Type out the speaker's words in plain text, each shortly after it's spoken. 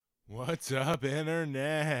What's up,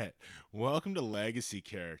 Internet? Welcome to Legacy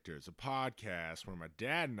Characters, a podcast where my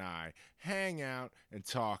dad and I hang out and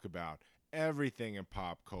talk about everything in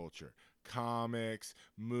pop culture: comics,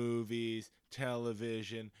 movies,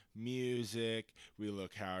 television, music. We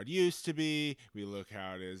look how it used to be, we look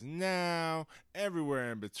how it is now,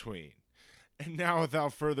 everywhere in between. And now,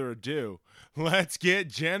 without further ado, let's get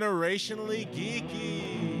generationally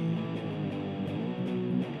geeky.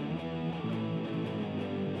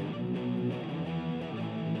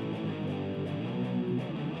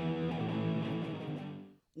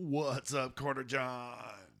 What's up, Carter John?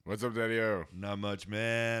 What's up, Daddy-O? Not much,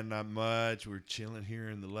 man. Not much. We're chilling here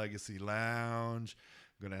in the Legacy Lounge.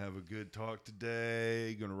 Gonna have a good talk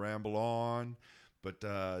today. Gonna ramble on, but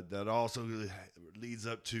that also leads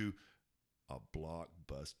up to a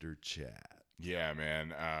blockbuster chat. Yeah,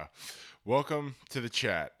 man. Welcome to the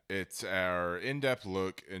chat. It's our in-depth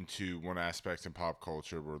look into one aspect in pop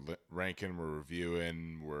culture. We're ranking, we're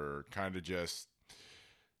reviewing, we're kind of just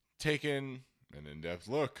taking an in-depth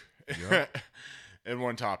look in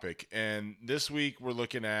one topic. And this week we're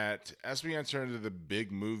looking at, as we enter into the big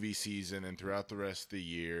movie season and throughout the rest of the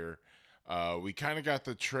year, we kind of got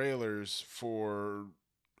the trailers for,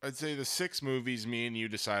 I'd say, the 6 movies me and you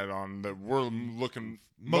decided on that we're looking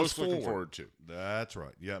most looking forward to. That's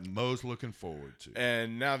right. Yeah, most looking forward to.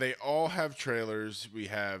 And now they all have trailers. We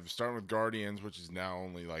have, starting with Guardians, which is now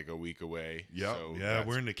only like a week away. Yep. So yeah,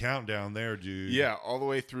 we're in the countdown there, dude. Yeah, all the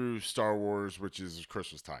way through Star Wars, which is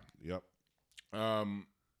Christmas time. Yep.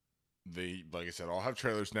 They, like I said, all have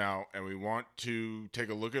trailers now, and we want to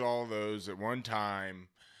take a look at all of those at one time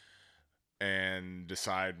and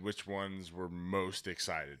decide which ones we're most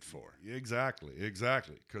excited for. Exactly.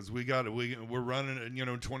 Because we're running,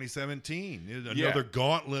 2017, another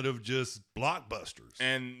gauntlet of just blockbusters.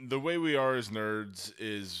 And the way we are as nerds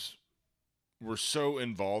is we're so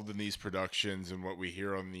involved in these productions and what we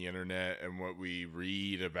hear on the internet and what we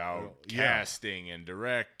read about casting and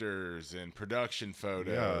directors and production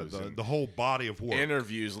photos. Yeah, the whole body of work.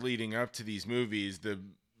 Interviews leading up to these movies. The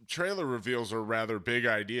trailer reveals are rather big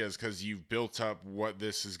ideas because you've built up what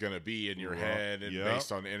this is going to be in your head and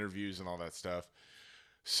based on interviews and all that stuff.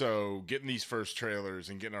 So getting these first trailers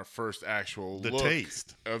and getting our first actual look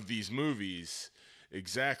taste of these movies,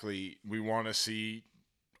 exactly, we want to see,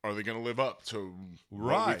 are they going to live up to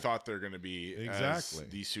what we thought they're going to be as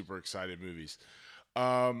these super excited movies?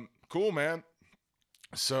 Cool, man.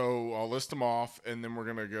 So I'll list them off, and then we're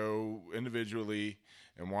going to go individually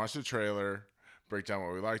and watch the trailer, break down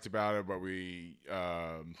what we liked about it, what we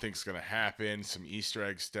think is going to happen, some Easter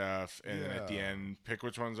egg stuff, and then at the end, pick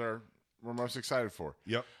which ones we're most excited for.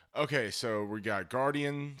 Yep. Okay, so we got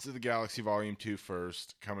Guardians of the Galaxy Volume 2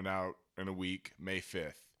 first, coming out in a week, May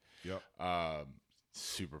 5th. Yep.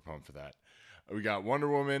 Super pumped for that. We got Wonder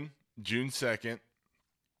Woman, June 2nd.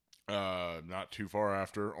 Not too far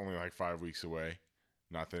after, only like 5 weeks away.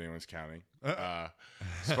 Not that anyone's counting.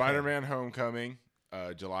 Spider-Man Homecoming,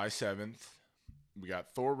 July 7th. We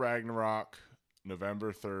got Thor Ragnarok,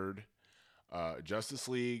 November 3rd. Justice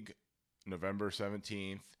League, November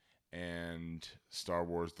 17th. And Star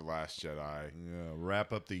Wars The Last Jedi. Yeah,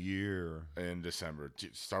 wrap up the year in December.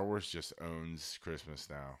 Star Wars just owns Christmas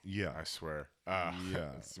now. Yeah. I swear.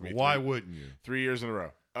 Yeah. Why wouldn't you? 3 years in a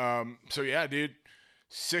row. So yeah, dude,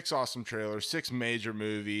 6 awesome trailers, 6 major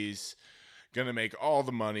movies. Gonna make all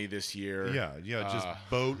the money this year. Yeah, just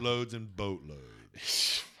boatloads and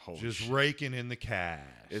boatloads. Just raking in the cash.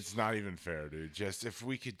 It's not even fair, dude. Just if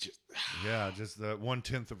we could just just that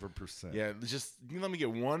 1/10%. Yeah, just let me get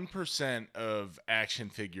 1% of action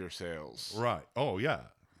figure sales. Right. Oh yeah.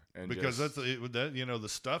 And because the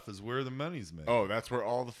stuff is where the money's made. Oh, that's where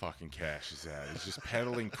all the fucking cash is at. It's just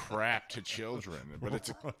peddling crap to children, but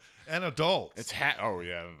it's and adults. It's oh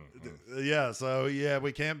yeah. Yeah. So yeah,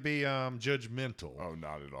 we can't be judgmental. Oh,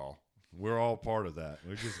 not at all. We're all part of that.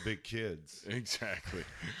 We're just big kids. Exactly.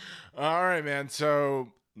 All right, man.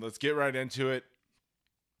 So let's get right into it.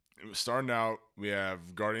 Starting out, we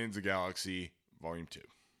have Guardians of the Galaxy Volume 2.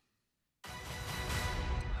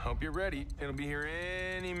 Hope you're ready. It'll be here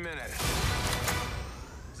any minute.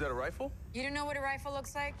 Is that a rifle? You don't know what a rifle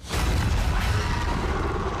looks like?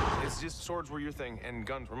 It's just swords were your thing and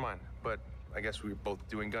guns were mine. But I guess we're both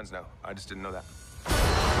doing guns now. I just didn't know that.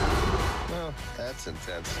 Well, that's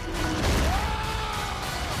intense.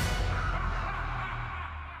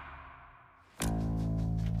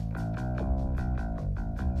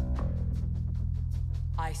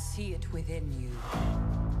 I see it within you.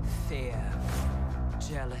 Fear,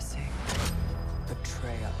 jealousy,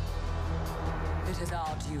 betrayal. It is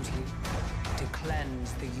our duty to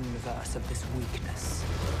cleanse the universe of this weakness.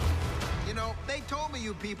 You know, they told me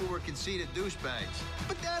you people were conceited douchebags,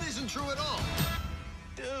 but that isn't true at all.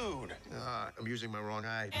 Dude. I'm using my wrong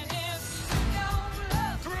eye.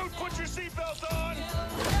 Dude, put your seatbelt on!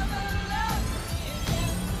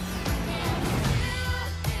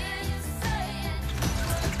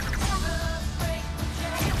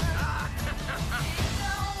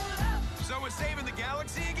 So we're saving the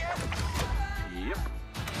galaxy again? Yep.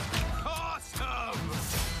 Awesome!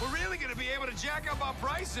 We're really gonna be able to jack up our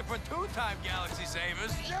price if we're two-time galaxy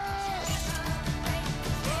savers.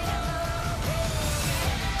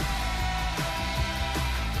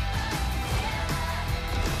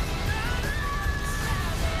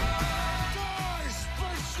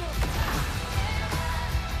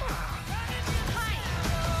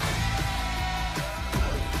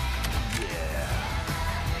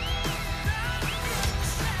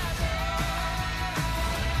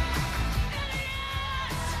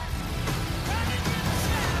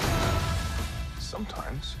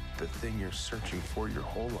 Sometimes the thing you're searching for your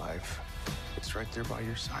whole life, it's right there by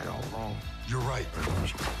your side all along. You're right.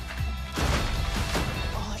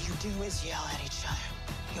 All you do is yell at each other.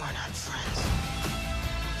 You're not friends.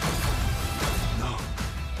 No,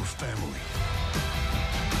 we're family.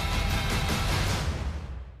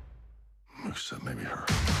 Except maybe her.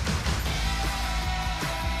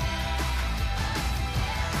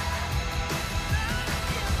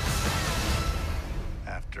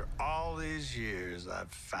 After all these years,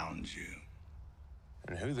 I've found you.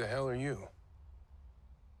 And who the hell are you?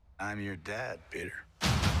 I'm your dad, Peter.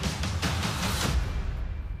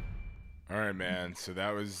 All right, man. So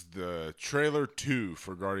that was the trailer 2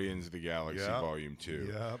 for Guardians of the Galaxy Yep. Volume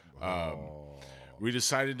 2. Yep. We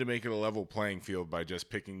decided to make it a level playing field by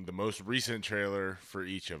just picking the most recent trailer for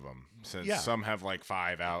each of them, since Yeah. some have like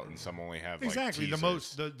 5 out and some only have Exactly. like The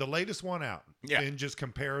teasers. most the latest one out. Yeah. And just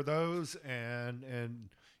compare those and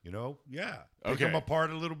pick Okay. them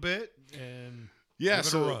apart a little bit and Yeah, give it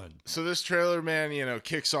so a run. so this trailer, man,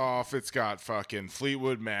 kicks off. It's got fucking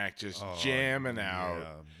Fleetwood Mac just jamming out.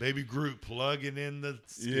 Yeah. Baby Groot plugging in the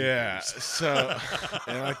Yeah. speakers. So,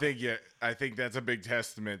 and I think that's a big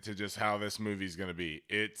testament to just how this movie's gonna be.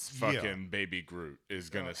 It's fucking Baby Groot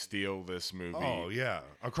is gonna steal this movie. Oh yeah,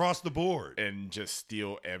 across the board. And just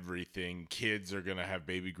steal everything. Kids are gonna have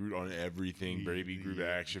Baby Groot on everything. Baby Groot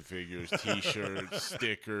action figures, T-shirts,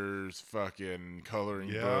 stickers, fucking coloring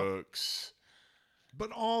Yeah. books.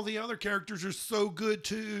 But all the other characters are so good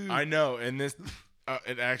too. I know, and this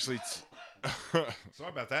it actually. Sorry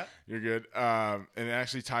about that. You're good. And it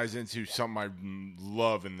actually ties into something I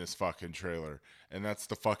love in this fucking trailer, and that's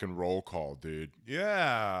the fucking roll call, dude.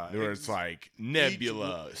 Yeah. Where it's like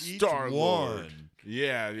Nebula, each Star-Lord, one.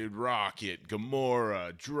 yeah, dude, Rocket,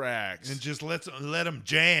 Gamora, Drax, And just let them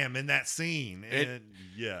jam in that scene. And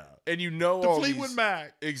yeah. and The all Fleetwood these,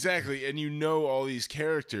 Mac. exactly, and all these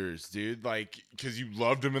characters, dude, like because you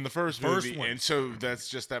loved them in the first movie, one. and so that's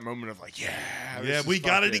just that moment of like, yeah, this Yeah, is we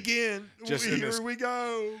got it fucking- again. just in Here this- we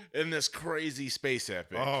go. in this crazy space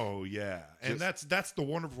epic. Oh yeah. And that's the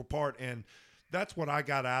wonderful part. And that's what I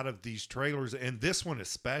got out of these trailers, and this one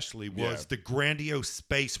especially was Yeah. the grandiose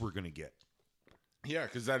space we're gonna get. Yeah,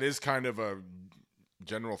 because that is kind of a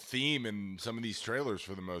general theme in some of these trailers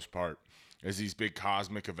for the most part, is these big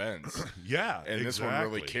cosmic events. Yeah. And this one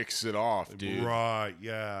really exactly. kicks it off, dude. Right,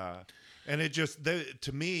 yeah. And it just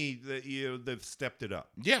to me, they've stepped it up.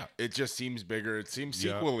 Yeah, it just seems bigger. It seems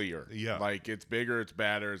Yeah. sequelier. Yeah. Like it's bigger, it's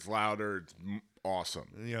badder, it's louder, it's awesome.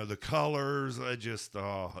 The colors,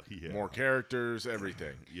 yeah. More characters,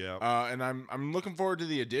 everything. Yeah. And I'm looking forward to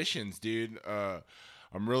the additions, dude.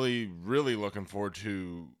 I'm really, really looking forward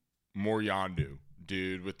to more Yondu,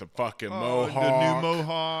 dude, with the fucking mohawk. The new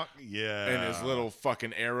mohawk. Yeah. And his little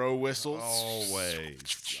fucking arrow whistles.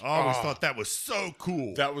 Always. I always thought that was so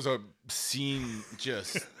cool. That was a scene,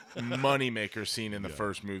 just moneymaker scene in the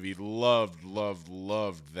first movie. Loved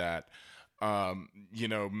that.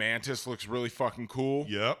 Mantis looks really fucking cool.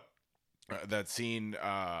 Yep. That scene,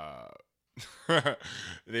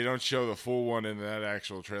 they don't show the full one in that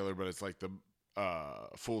actual trailer, but it's like the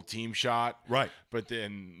full team shot. Right. But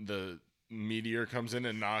then the meteor comes in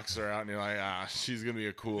and knocks her out, and you're like, she's gonna be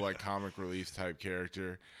a cool like comic relief type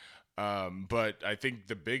character. But I think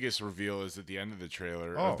the biggest reveal is at the end of the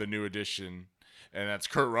trailer of the new edition, and that's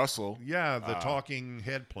Kurt Russell. Yeah, the talking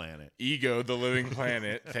head planet. Ego, the living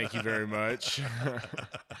planet. Thank you very much.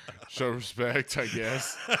 Show respect, I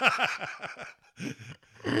guess.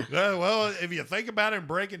 Well, if you think about it and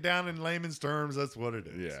break it down in layman's terms, that's what it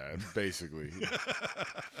is. Yeah, basically.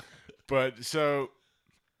 But so,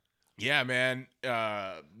 yeah, man.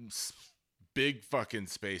 big fucking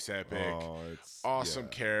space epic. Oh, it's Awesome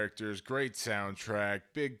characters, great soundtrack,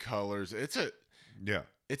 big colors. It's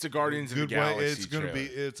a Guardians of the good Galaxy way. It's gonna trailer.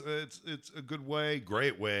 be it's a good way,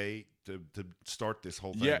 great way to start this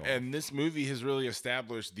whole thing. Yeah, off. and this movie has really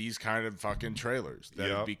established these kind of fucking trailers that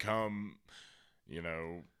have Yep. become, you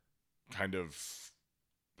know, kind of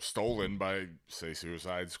stolen by, say,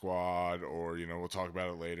 Suicide Squad, or, you know, we'll talk about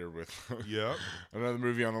it later with Yep. another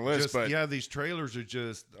movie on the list. Just, but yeah, these trailers are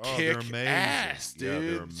just kick they're amazing. ass, Yeah,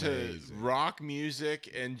 dude. they're To amazing. rock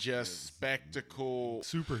music and just spectacle,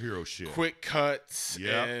 Superhero shit. quick cuts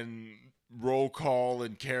Yep. and roll call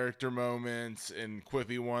and character moments and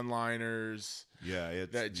quippy one-liners. Yeah,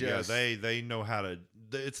 it's that just- they know how to.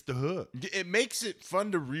 It's the hook. It makes it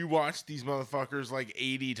fun to rewatch these motherfuckers like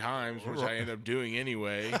 80 times, which I end up doing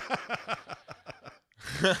anyway.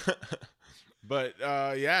 But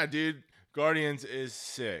yeah, dude, Guardians is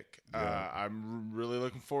sick. Yeah. I'm really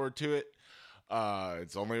looking forward to it.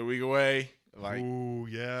 It's only a week away. Like, Ooh,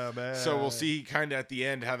 yeah, man. so we'll see kind of at the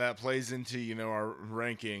end how that plays into, you know, our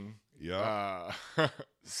ranking. Yeah.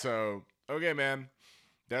 So okay, man,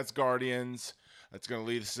 that's Guardians. That's gonna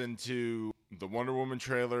lead us into the Wonder Woman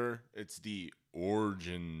trailer. It's the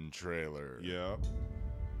Origin trailer. Yeah.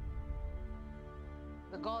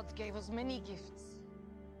 The gods gave us many gifts.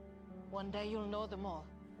 One day you'll know them all.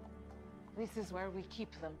 This is where we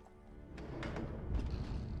keep them.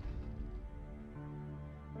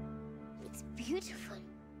 It's beautiful.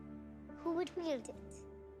 Who would wield it?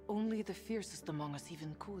 Only the fiercest among us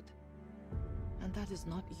even could. And that is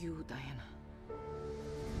not you, Diana.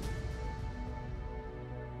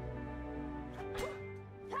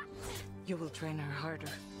 You will train her harder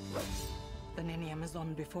than any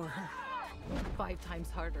Amazon before her. 5 times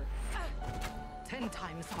harder. 10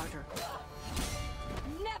 times harder.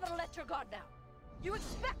 Never let your guard down. You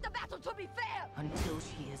expect the battle to be fair. Until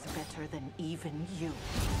she is better than even you.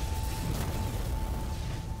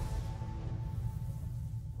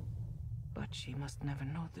 But she must never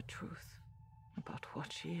know the truth about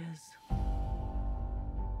what she is.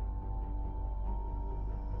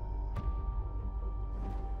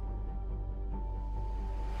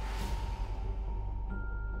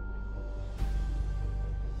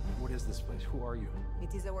 What is this place? Who are you?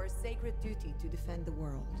 It is our sacred duty to defend the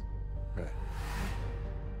world. Right.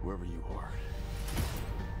 Whoever you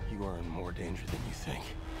are in more danger than you think.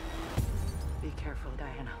 Be careful,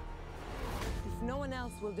 Diana. If no one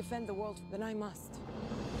else will defend the world, then I must.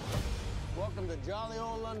 Welcome to jolly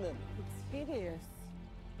old London. It's hideous.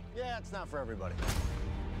 Yeah, it's not for everybody.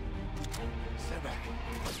 Step back.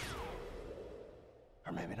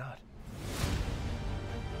 Or maybe not.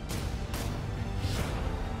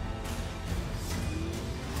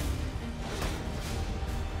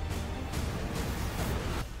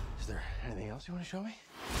 Is there anything else you want to show me?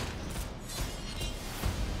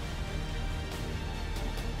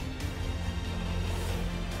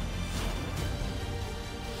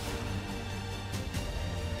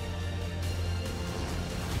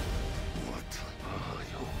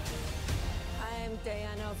 I am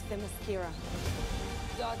Diana of Themyscira,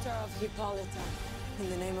 daughter of Hippolyta. In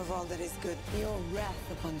the name of all that is good, your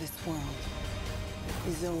wrath upon this world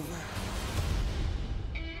is over.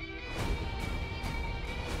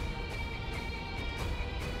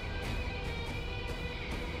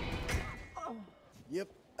 Yep,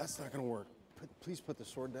 that's not gonna work. Please put the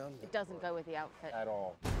sword down. It doesn't go with the outfit. At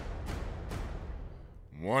all.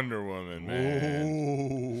 Wonder Woman,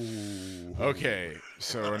 man. Ooh. Okay,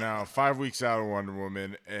 so we're now 5 weeks out of Wonder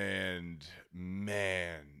Woman, and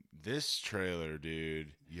man, this trailer,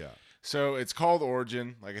 dude. Yeah. So it's called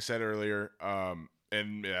Origin, like I said earlier,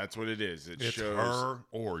 and that's what it is. It It's shows her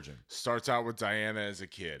origin. starts out with Diana as a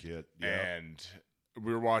kid, Yeah. and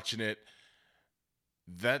we're watching it.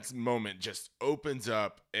 That moment just opens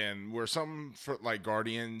up, and where some for like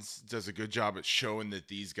Guardians does a good job at showing that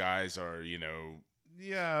these guys are, you know,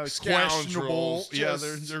 Yeah, scoundrels, questionable. Yeah,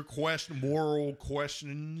 just- they're moral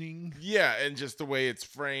questioning. yeah, and just the way it's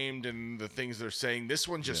framed and the things they're saying. This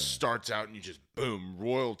one just starts out and you just boom,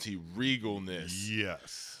 royalty, regalness.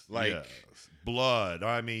 Yes, Like- yes. Blood.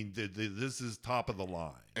 I mean, this is top of the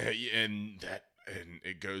line. And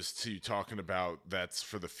it goes to talking about that's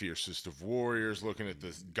for the fiercest of warriors, looking at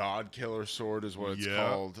this god killer sword is what it's Yeah.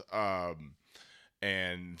 called.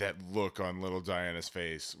 And that look on little Diana's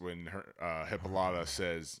face when her Hippolyta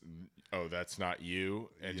says, "Oh, that's not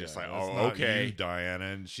you," and just like, That's "Oh, not okay, you, Diana,"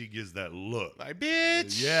 and she gives that look. like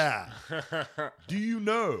bitch." Yeah. Do you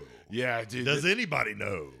know? Yeah, dude. Does anybody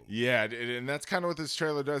know? Yeah, and that's kind of what this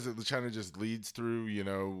trailer does. It kind of just leads through, you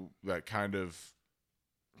know, that kind of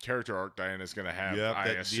character arc Diana's going to have. Yeah, I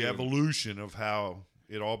the assume. evolution of how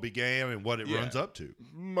it all began and what it runs up to.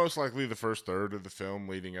 Most likely the first third of the film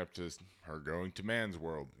leading up to her going to man's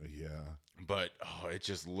world. Yeah. But it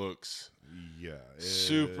just looks it's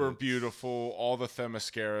super beautiful. All the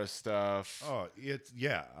Themyscira stuff. Oh,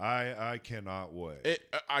 I cannot wait.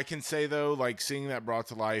 I can say though, like seeing that brought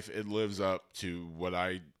to life, it lives up to what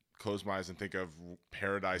I close my eyes and think of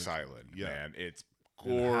Paradise Island. Yeah. Man, it's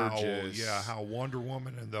gorgeous. How Wonder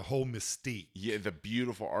Woman and the whole mystique. Yeah, the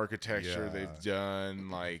beautiful architecture they've done,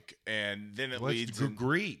 like, and then it leads to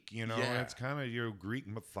Greek. You know, Yeah. it's kind of your Greek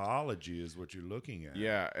mythology is what you're looking at.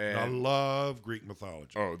 Yeah, and I love Greek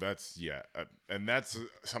mythology. Oh, that's and that's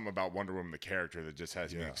something about Wonder Woman, the character, that just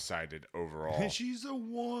has me excited overall. And she's a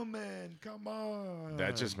woman. Come on.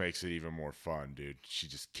 That just makes it even more fun, dude. She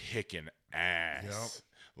just kicking ass.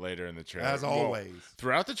 Later in the trailer, as always.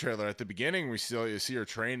 Throughout the trailer, at the beginning, we see her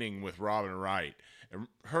training with Robin Wright, and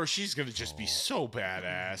she's gonna just be so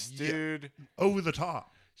badass, dude. Over the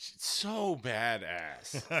top. She's so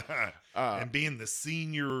badass. And being the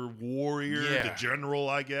senior warrior, the general,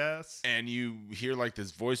 I guess. And you hear like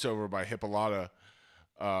this voiceover by Hippolyta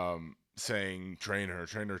saying, train her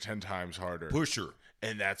 10 times harder. Push her.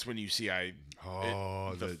 And that's when you see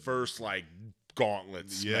the first like gauntlet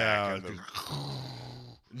smack.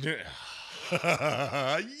 Yay!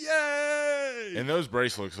 And those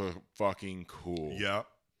bracelets look fucking cool. Yeah.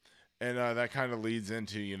 And that kind of leads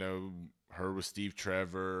into, her with Steve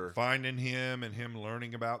Trevor. Finding him and him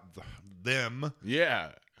learning about them.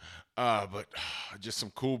 Yeah. But just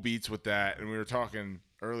some cool beats with that. And we were talking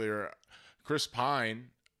earlier, Chris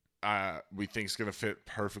Pine, we think is going to fit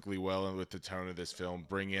perfectly well in with the tone of this film.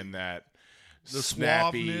 Bring in that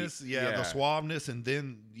snappy, suaveness. The suaveness. And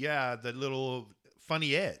then, the little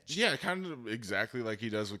funny edge. Yeah, kind of exactly like he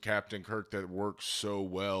does with Captain Kirk that works so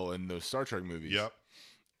well in those Star Trek movies. Yep.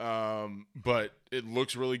 But it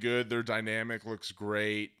looks really good. Their dynamic looks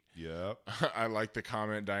great. Yep. I like the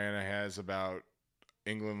comment Diana has about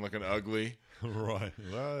England looking ugly. Right.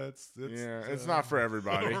 Well, it's not for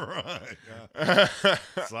everybody. Right.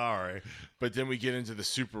 Sorry. But then we get into the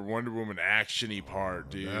super Wonder Woman action-y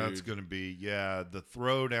part, dude. That's going to be, the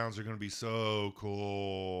throwdowns are going to be so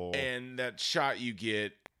cool. And that shot you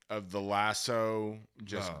get of the lasso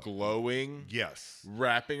just glowing. Yes.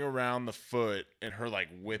 Wrapping around the foot and her like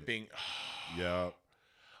whipping. Yep.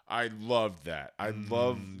 I loved that. I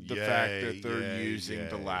love the fact that they're using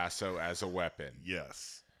the lasso as a weapon.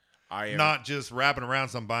 Yes. I am not just wrapping around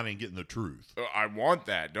somebody and getting the truth. I want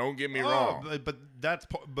that. Don't get me wrong. But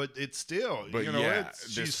it's still, but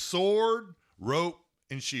she's sword, rope,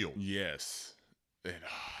 and shield. Yes.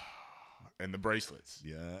 And the bracelets.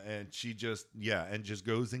 Yeah, and she just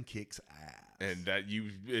goes and kicks ass. And that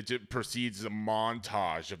it just proceeds a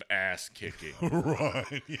montage of ass kicking.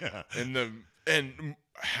 Right. Yeah. And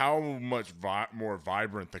how much more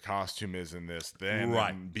vibrant the costume is in this than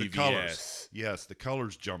in BVS. The colors. Yes, the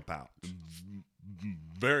colors jump out.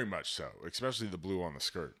 Very much so, especially the blue on the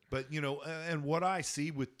skirt. But and what I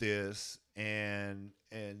see with this and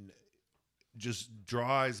just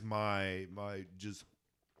drives my just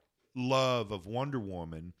love of Wonder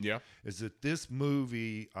Woman is that this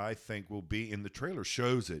movie, I think, will be, and the trailer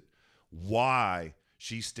shows it, why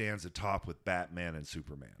she stands atop with Batman and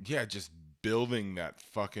Superman. Yeah, just building that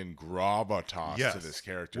fucking gravitas to this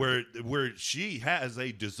character. Where she has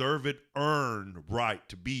a deserved, earned right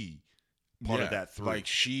to be part of that three. Like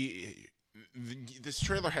this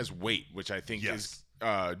trailer has weight, which I think is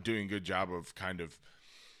doing a good job of kind of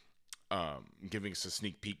giving us a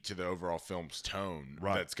sneak peek to the overall film's tone.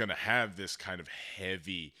 Right. That's going to have this kind of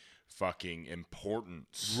heavy fucking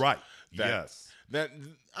importance. Right.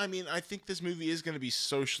 I think this movie is going to be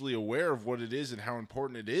socially aware of what it is and how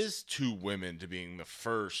important it is to women to being the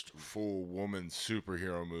first full woman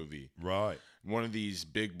superhero movie. Right. One of these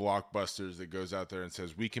big blockbusters that goes out there and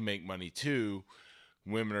says, we can make money too.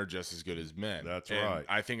 Women are just as good as men. That's right.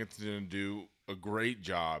 I think it's going to do a great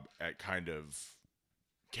job at kind of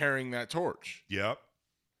carrying that torch. Yep.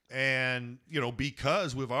 And,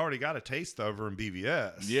 because we've already got a taste of her in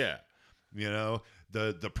BVS. Yeah.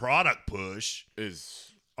 The product push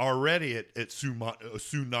is already at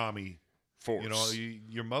tsunami force.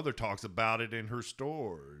 Your mother talks about it in her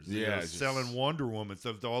stores. Yeah. Selling Wonder Woman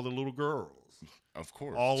stuff to all the little girls. Of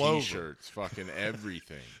course. All T-shirts, fucking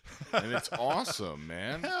everything. And it's awesome,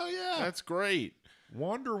 man. Hell yeah. That's great.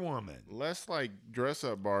 Wonder Woman. Less like dress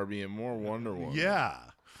up Barbie and more Wonder Woman. Yeah.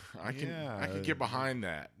 I can get behind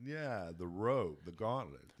that. Yeah, the robe, the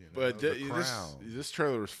gauntlet, but the crown. This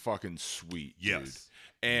trailer is fucking sweet, dude. Yes.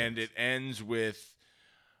 And it ends with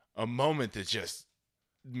a moment that just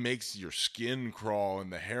makes your skin crawl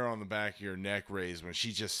and the hair on the back of your neck raise when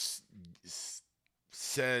she just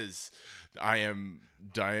says, I am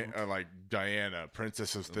Diana,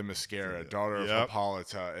 Princess of Themyscira, daughter of Yep.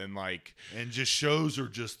 Hippolyta, and just shows her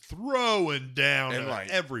just throwing down and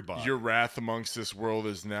everybody. Your wrath amongst this world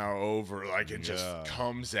is now over. It just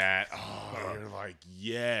comes at, you're like,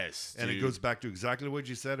 yes, and dude. it goes back to exactly what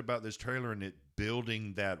you said about this trailer and it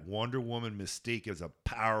building that Wonder Woman mystique as a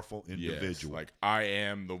powerful individual. Yes, I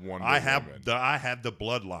am the Wonder I have Woman. I have the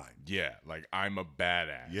bloodline. Yeah, I'm a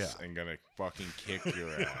badass. Yeah. And gonna fucking kick your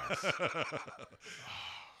ass.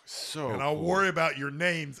 So and I'll cool. worry about your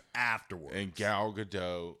names afterwards. And Gal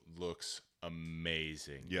Gadot looks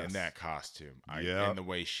amazing in that costume. And the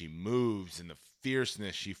way she moves and the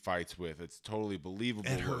fierceness she fights with, it's totally believable.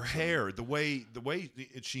 And her hair, the way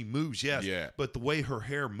she moves, but the way her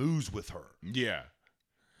hair moves with her. Yeah.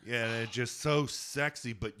 Yeah, and it's just so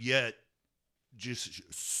sexy, but yet just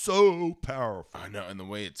so powerful. I know, and the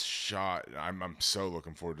way it's shot, I'm so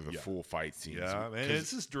looking forward to the full fight scenes. Yeah, man,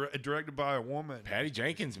 this is directed by a woman, Patty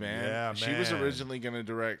Jenkins, man. Yeah, she was originally going to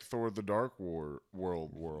direct Thor: The Dark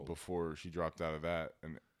World before she dropped out of that,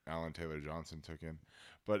 and Alan Taylor Johnson took in.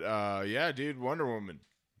 But yeah, dude, Wonder Woman.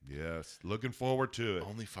 Yes, looking forward to it.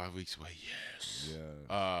 Only 5 weeks away. Yes.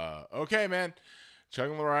 Yeah. Okay, man.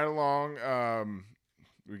 Chugging right along.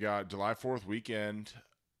 We got July 4th weekend.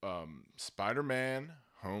 Spider-Man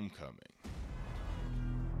Homecoming.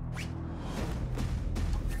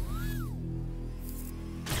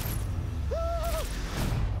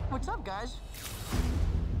 What's up, guys?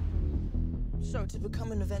 So, to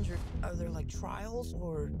become an Avenger, are there trials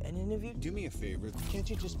or an interview? Do me a favor. Can't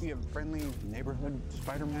you just be a friendly neighborhood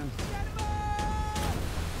Spider-Man?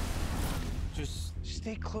 Just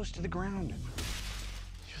stay close to the ground.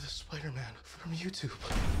 You're the Spider-Man from YouTube.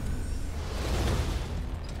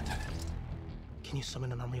 Can you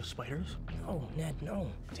summon an army of spiders? Oh, Ned,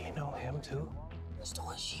 no. Do you know him too? Stole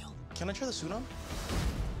his shield. Can I try the suit on?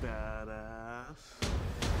 Badass.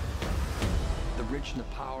 The rich and the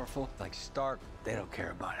powerful, like Stark, they don't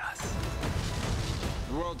care about us.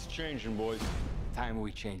 The world's changing, boys. Time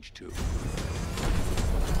we change too.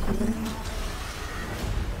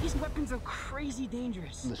 These weapons are crazy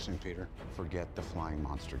dangerous. Listen, Peter, forget the flying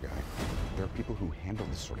monster guy. There are people who handle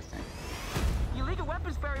this sort of thing. The illegal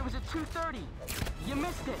weapons ferry was at 2:30. You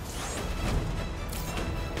missed it.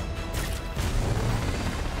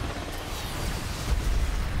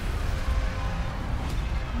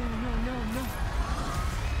 No.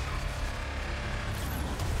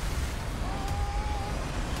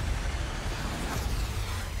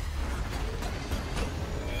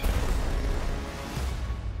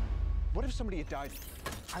 What if somebody had died?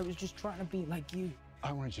 I was just trying to be like you.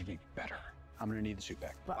 I wanted you to be better. I'm gonna need the suit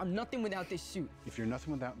back. But I'm nothing without this suit. If you're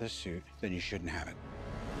nothing without this suit, then you shouldn't have it.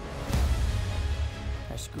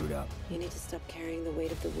 I screwed up. You need to stop carrying the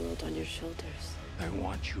weight of the world on your shoulders. I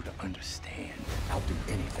want you to understand. I'll do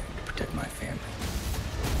anything to protect my family.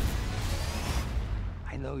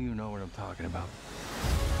 I know you know what I'm talking about.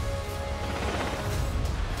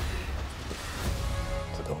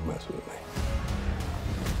 So don't mess with me.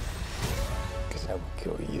 Because I will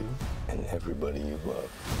kill you and everybody you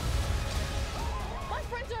love. My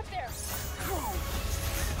friends are up there.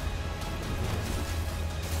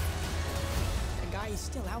 The guy is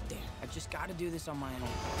still out there. I've just got to do this on my own.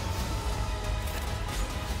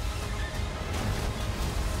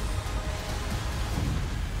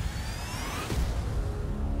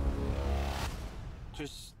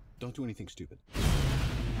 Just don't do anything stupid.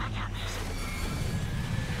 I got this.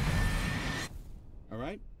 All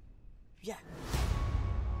right? Yeah.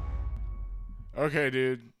 Okay,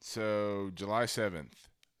 dude. So July 7th,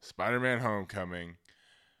 Spider-Man Homecoming.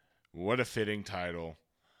 What a fitting title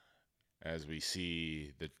as we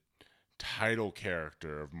see the title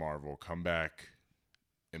character of Marvel come back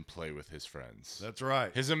and play with his friends. That's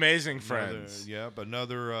right. His amazing friends.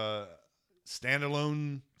 Another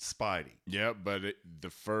standalone Spidey. Yep, but the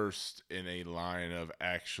first in a line of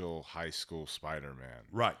actual high school Spider-Man.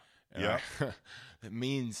 Right. Yeah. It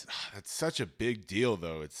means that's such a big deal,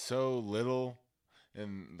 though. It's so little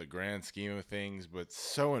in the grand scheme of things, but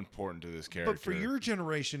so important to this character. But for your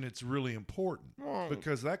generation, it's really important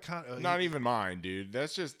because that kind of not even mine, dude.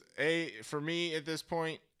 That's just for me at this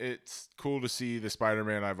point. It's cool to see the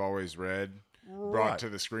Spider-Man I've always read brought to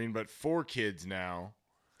the screen, but for kids now,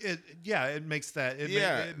 it makes that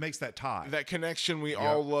it makes that tie, that connection. We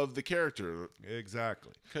all love the character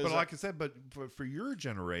exactly. But like I said, but for your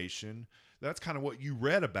generation, that's kind of what you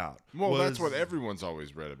read about. Well, that's what everyone's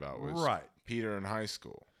always read about was Peter in high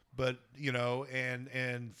school. But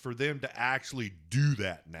and for them to actually do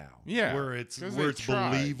that now, where it's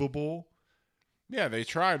believable. Yeah, they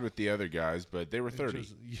tried with the other guys, but they were 30.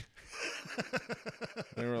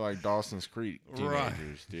 They were like Dawson's Creek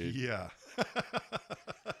teenagers, dude. Yeah.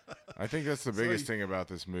 I think that's the biggest thing about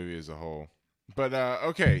this movie as a whole. But,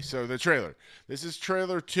 okay, so the trailer. This is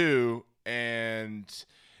trailer 2, and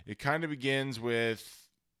it kind of begins with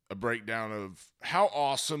a breakdown of how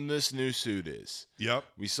awesome this new suit is. Yep.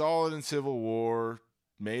 We saw it in Civil War,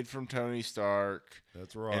 made from Tony Stark.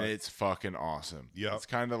 That's right. And it's fucking awesome. Yep. It's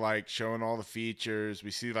kind of like showing all the features.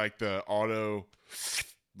 We see like the auto,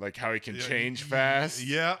 like how he can change fast.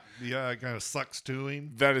 Yeah. Yeah. It kind of sucks to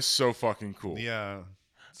him. That is so fucking cool. Yeah.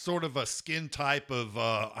 Sort of a skin type of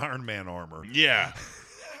Iron Man armor. Yeah.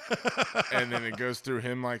 And then it goes through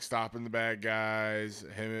him like stopping the bad guys,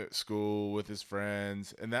 him at school with his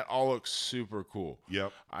friends, and that all looks super cool.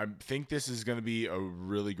 Yep. I think this is going to be a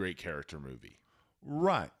really great character movie.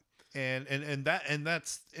 Right. And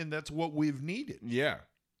that's what we've needed. Yeah.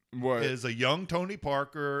 What is a young Tony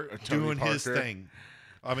Parker doing his thing.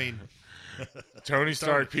 I mean, Tony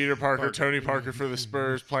Stark, Peter Parker, Tony Parker for the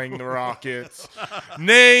Spurs playing the Rockets.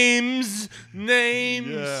 Names.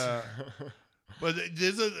 Yeah. But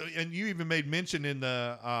and you even made mention in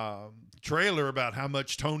the trailer about how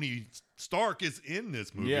much Tony Stark is in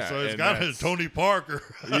this movie. Yeah, So it's got a Tony Parker.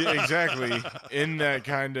 Yeah, exactly. In that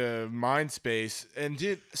kind of mind space. And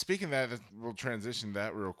dude, speaking of that, we'll transition to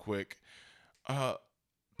that real quick.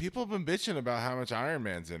 People have been bitching about how much Iron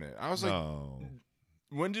Man's in it. I was like,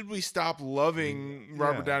 when did we stop loving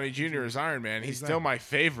Robert Downey Jr. as Iron Man? He's still my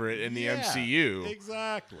favorite in the MCU.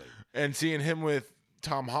 Exactly. And seeing him with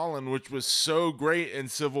Tom Holland, which was so great in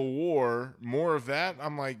Civil War, more of that,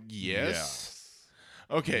 I'm like, yes.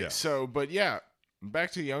 Okay, so, but yeah,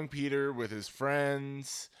 back to young Peter with his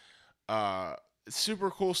friends. Super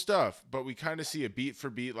cool stuff, but we kind of see a beat for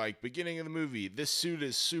beat, like beginning of the movie. This suit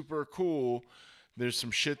is super cool. There's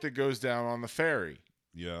some shit that goes down on the ferry.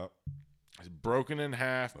 Yeah. It's broken in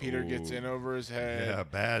half. Peter gets in over his head. Yeah,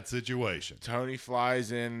 bad situation. Tony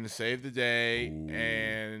flies in to save the day,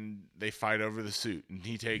 and they fight over the suit, and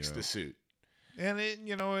he takes the suit. And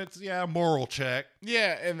it's a moral check.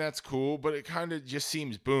 Yeah, and that's cool, but it kind of just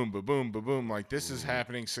seems boom, ba-boom, ba-boom. Like this is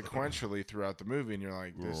happening sequentially throughout the movie, and you're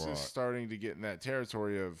like, this is starting to get in that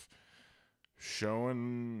territory of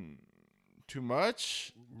showing too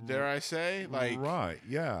much, dare I say? Like, right,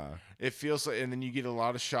 yeah. It feels like, and then you get a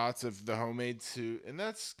lot of shots of the homemade suit, and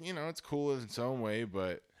that's, it's cool in its own way,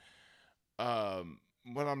 but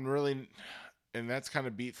what I'm really, and that's kind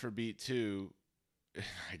of beat for beat too,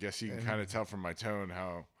 I guess you can kind of tell from my tone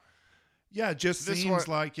how. Yeah, it just seems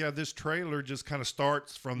like, this trailer just kind of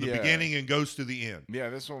starts from the beginning and goes to the end. Yeah,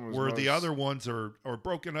 this one was where the other ones are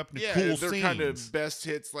broken up into cool they're scenes. Kind of best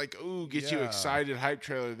hits, like, ooh, get you excited, hype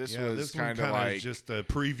trailer. This was kind of like just a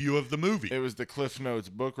preview of the movie. It was the Cliff Notes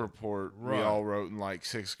book report we all wrote in like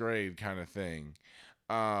 6th grade kind of thing.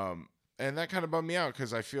 And that kind of bummed me out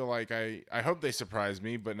because I feel like I hope they surprise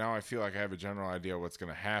me, but now I feel like I have a general idea what's going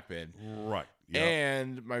to happen. Right. Yep.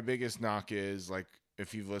 And my biggest knock is, like,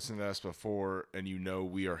 if you've listened to us before and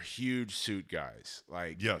we are huge suit guys.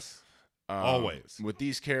 Like, yes, always. With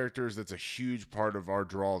these characters, that's a huge part of our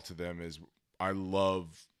draw to them is I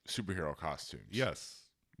love superhero costumes. Yes.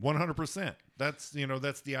 100%. That's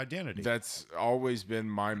the identity. That's always been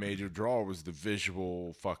my major draw was the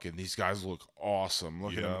visual fucking, these guys look awesome.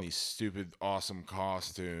 Look at them in these stupid, awesome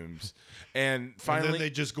costumes. And finally. And then they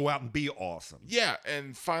just go out and be awesome. Yeah.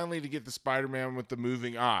 And finally to get the Spider-Man with the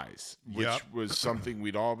moving eyes, which was something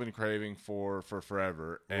we'd all been craving for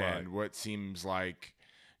forever. And what seems like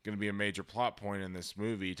going to be a major plot point in this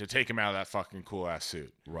movie to take him out of that fucking cool ass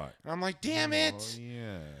suit. Right. And I'm like, damn it.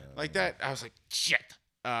 Yeah. Like that. I was like, shit.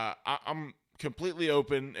 I'm completely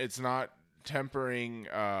open. It's not tempering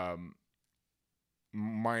what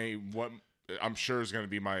I'm sure is going to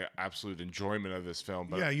be my absolute enjoyment of this film.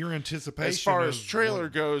 But your anticipation. As far as trailer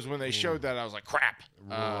goes, when they showed that, I was like, crap.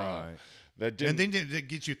 Right. That didn't. And then it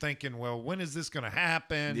gets you thinking, well, when is this going to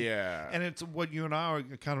happen? Yeah. And it's what you and I are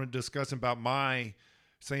kind of discussing about my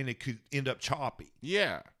saying it could end up choppy.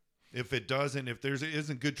 Yeah. If it doesn't, if there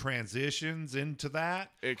isn't good transitions into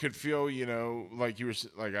that, it could feel, like you were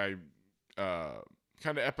like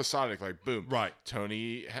kind of episodic, like boom, right?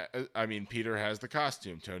 Peter has the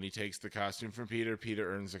costume. Tony takes the costume from Peter.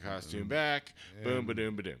 Peter earns the costume back. Boom,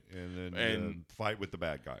 ba-doom, ba-doom, and then fight with the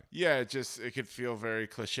bad guy. Yeah, it could feel very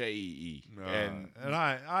cliche-y, and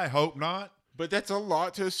I hope not. But that's a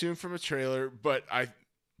lot to assume from a trailer. But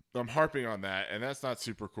I'm harping on that, and that's not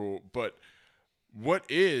super cool. But what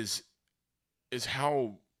is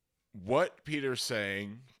how what Peter's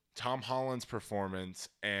saying Tom Holland's performance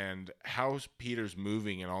and how Peter's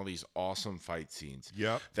moving in all these awesome fight scenes.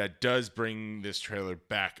 Yep. That does bring this trailer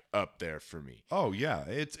back up there for me. Oh yeah,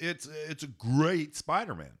 it's a great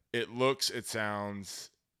Spider-Man. It looks, it sounds,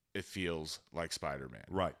 it feels like Spider-Man.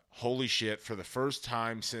 Right. Holy shit, for the first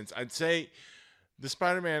time since, I'd say,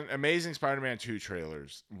 the Amazing Spider-Man 2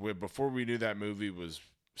 trailers, before we knew that movie was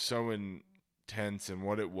so intense and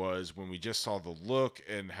what it was, when we just saw the look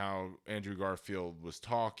and how Andrew Garfield was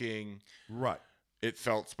talking. Right. It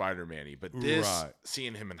felt Spider-Man-y. But this,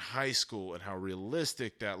 seeing him in high school and how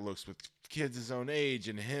realistic that looks with kids his own age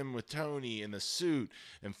and him with Tony in the suit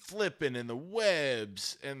and flipping and the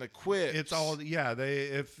webs and the quips. It's all,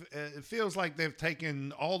 it feels like they've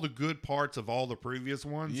taken all the good parts of all the previous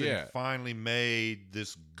ones and finally made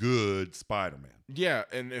this good Spider-Man. Yeah,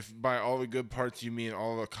 and if by all the good parts you mean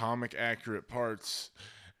all the comic accurate parts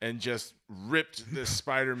and just ripped this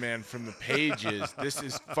Spider-Man from the pages, this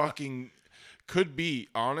is fucking, could be,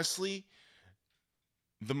 honestly,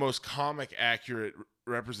 the most comic accurate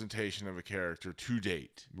representation of a character to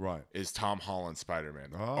date. Right. Is Tom Holland Spider-Man.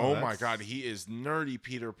 Oh my God, he is nerdy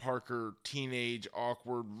Peter Parker, teenage,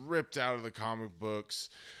 awkward, ripped out of the comic books.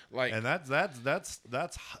 Like, and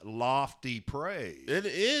that's lofty praise. It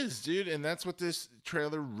is, dude, and that's what this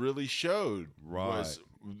trailer really showed. Right. Was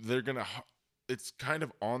it's kind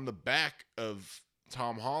of on the back of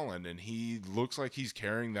Tom Holland, and he looks like he's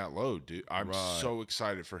carrying that load, dude. I'm so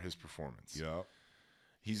excited for his performance. Yeah.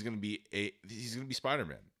 He's gonna be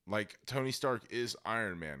Spider-Man. Like Tony Stark is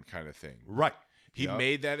Iron Man kind of thing. Right. He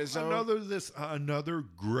made that his own. Another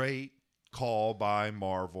great call by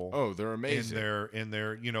Marvel. Oh, they're amazing. In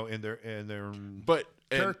their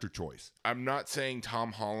character choice. I'm not saying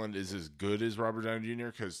Tom Holland is as good as Robert Downey Jr.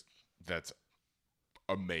 because that's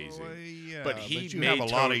amazing. But you have a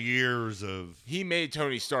lot of years of. He made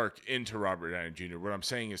Tony Stark into Robert Downey Jr. What I'm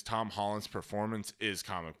saying is Tom Holland's performance is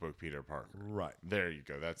comic book Peter Parker. Right. There you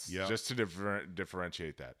go. That's just to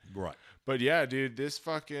differentiate that. Right. But yeah, dude, this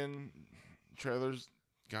fucking trailer's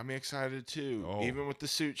got me excited too. Oh. Even with the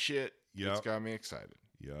suit shit, it's got me excited.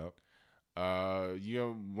 Yep.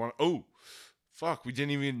 Fuck, we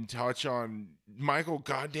didn't even touch on Michael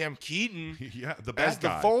goddamn Keaton. The bad as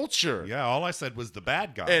guy. the Vulture. Yeah, all I said was the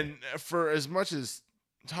bad guy. And for as much as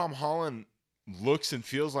Tom Holland looks and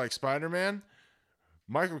feels like Spider-Man,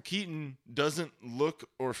 Michael Keaton doesn't look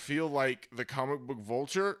or feel like the comic book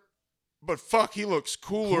Vulture, but fuck, he looks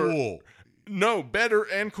cooler. Cool. No, better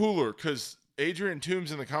and cooler, because Adrian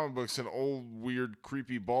Toomes in the comic books an old, weird,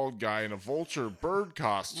 creepy, bald guy in a vulture bird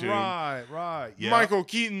costume. Right. Yeah. Michael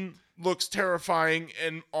Keaton looks terrifying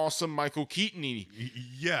and awesome Michael Keaton-y.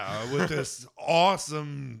 Yeah, with this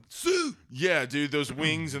awesome suit. Yeah, dude, those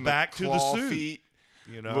wings and back the to the claw suit. feet.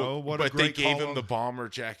 You know, but they gave him the bomber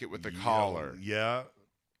jacket with the collar. Yeah.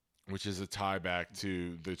 Which is a tie back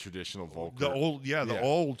to the traditional Vulcan. The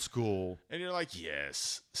old school. And you're like,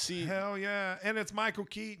 yes. See, hell yeah. And it's Michael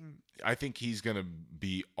Keaton. I think he's going to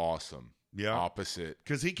be awesome. Yeah. Opposite.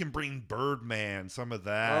 Because he can bring Birdman, some of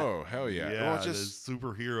that. Oh, hell yeah. Yeah, well, just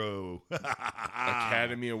superhero.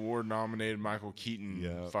 Academy Award nominated Michael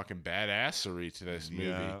Keaton fucking badassery to this movie.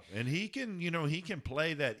 Yeah. And he can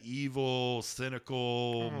play that evil,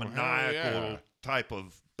 cynical, maniacal type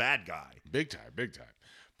of bad guy. Big time.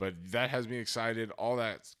 But that has me excited. All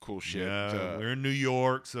that cool shit. Yeah, we're in New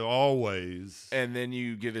York, so always. And then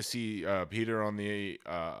you get to see Peter on the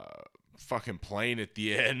fucking plane at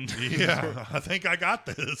the end. Yeah, I think I got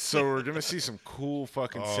this. So we're going to see some cool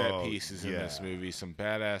fucking set pieces in this movie. Some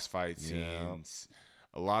badass fight scenes.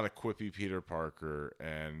 A lot of quippy Peter Parker.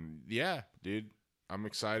 And yeah, dude, I'm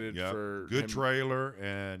excited for good him. trailer.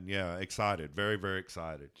 And yeah, excited. Very, very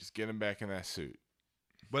excited. Just get him back in that suit.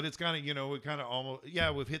 But it's kind of, we kind of almost,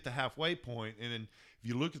 we've hit the halfway point. And then if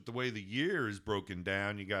you look at the way the year is broken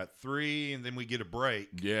down, you got 3 and then we get a break.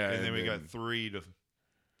 Yeah. And then we got 3 to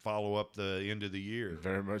follow up the end of the year.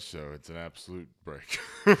 Very much so. It's an absolute break.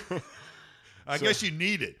 I guess you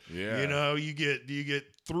need it. Yeah. You get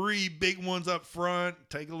 3 big ones up front,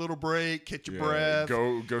 take a little break, catch your breath.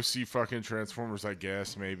 Go see fucking Transformers, I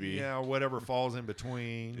guess, maybe. Yeah, whatever falls in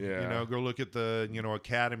between. Yeah. Go look at the,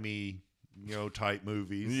 Academy type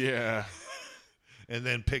movies. Yeah. And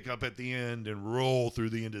then pick up at the end and roll through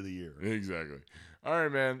the end of the year. Exactly. All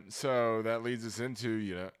right, man. So that leads us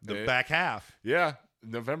into, the back half. Yeah.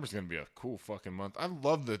 November's going to be a cool fucking month. I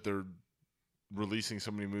love that they're releasing so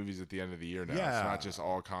many movies at the end of the year now. Yeah. It's not just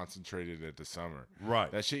all concentrated at the summer.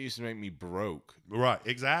 Right. That shit used to make me broke. Right.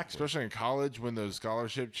 Exactly. Especially in college when those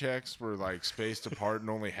scholarship checks were like spaced apart and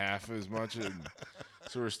only half as much. And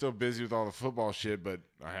So we're still busy with all the football shit, but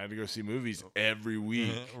I had to go see movies every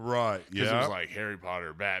week. Right. Because it Yeah. was like Harry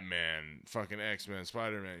Potter, Batman, fucking X-Men,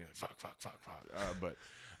 Spider-Man. Fuck. But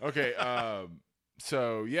okay.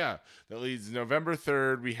 So yeah, that leads November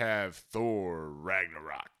 3rd. We have Thor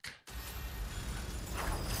Ragnarok.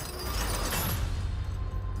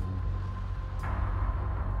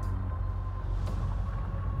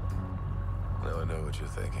 Now I know what you're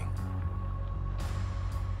thinking.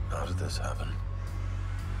 How did this happen?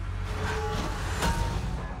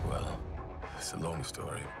 Well, it's a long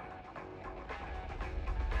story.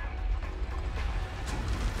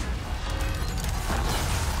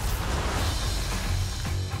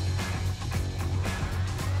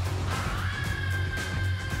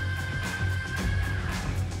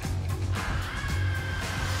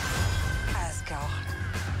 Asgard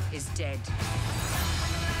is dead.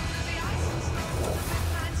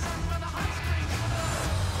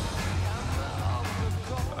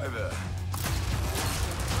 Hi there.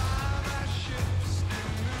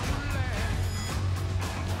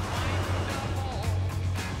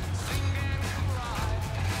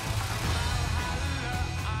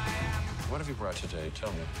 What have you brought today?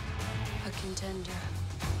 Tell me. A contender.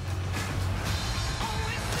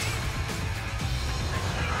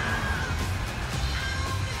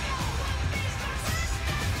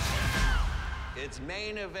 It's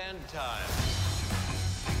main event time.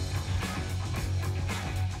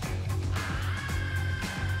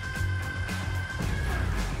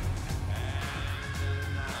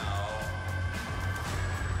 And now,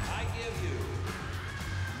 I give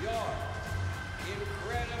you your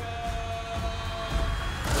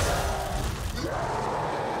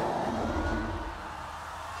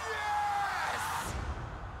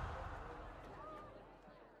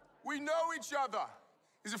We know each other.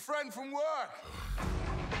 He's a friend from work.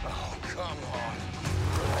 Oh, come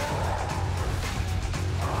on.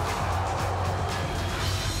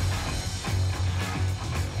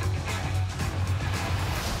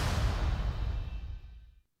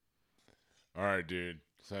 All right, dude.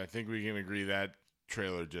 So I think we can agree that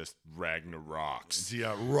trailer just Ragnaroks.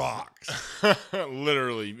 Yeah, rocks.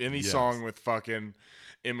 Literally, any Yes. song with fucking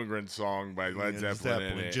Immigrant Song by Led Yeah,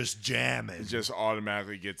 Zeppelin in it, just jamming. it just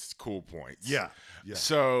automatically gets cool points. Yeah, yeah.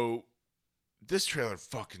 So this trailer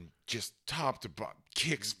fucking just top to bottom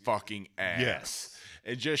kicks fucking ass. Yes.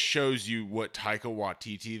 It just shows you what Taika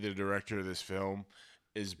Waititi, the director of this film,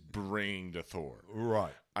 is bringing to Thor.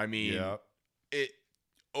 Right. I mean, Yeah. it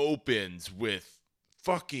opens with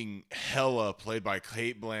fucking Hela, played by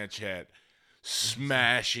Cate Blanchett,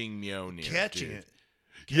 smashing Mjolnir. Catching dude. it.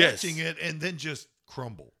 Yes. Catching it and then just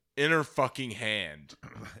crumble. In her fucking hand.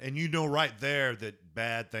 And you know right there that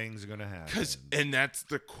bad things are going to happen. And that's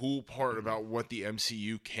the cool part about what the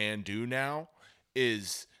MCU can do now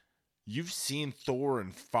is you've seen Thor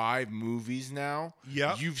in 5 movies now.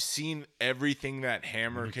 Yep. You've seen everything that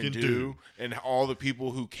Hammer It can can do do. and all the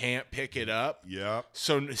people who can't pick it up. Yep.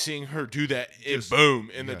 So seeing her do that, Just- boom,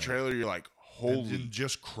 in the yeah. trailer, you're like, And holy then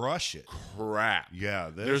just crush it. crap.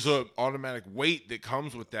 Yeah. There's a automatic weight that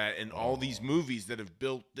comes with that in all these movies that have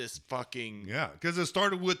built this fucking Yeah, because it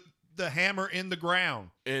started with the hammer in the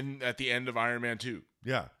ground. in at the end of Iron Man 2.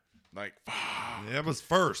 Yeah. Like That was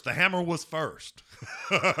first. The hammer was first.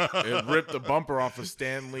 it ripped the bumper off of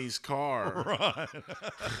Stan Lee's car.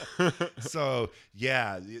 Right. So,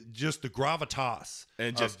 yeah, just the gravitas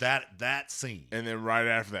And of just- that scene. And then right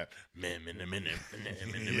after that,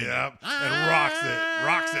 Yeah, and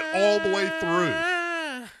rocks it all the way through.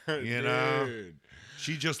 You know, Dude.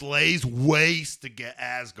 she just lays waste to get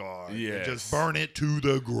Asgard. Yes. And just burn it to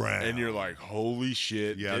the ground. And you're like, holy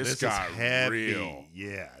shit, yeah, this this got is heavy. real.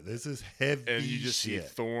 Yeah, this is heavy. And you just see shit.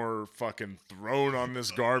 Thor fucking thrown on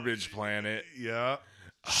this garbage planet. Yeah.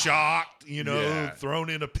 Shocked, Yeah. thrown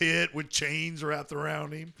in a pit with chains wrapped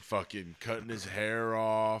around him. Fucking cutting his hair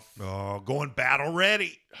off. Oh, going battle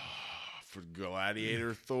ready. For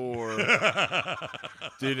Gladiator Thor.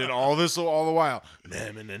 Dude, and all this all the while. Yeah.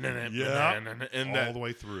 And all the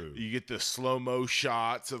way through. You get the slow-mo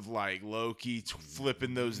shots of like Loki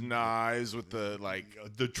flipping those knives with the like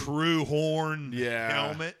The true horn Yeah.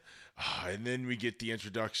 helmet. and then we get the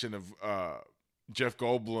introduction of Jeff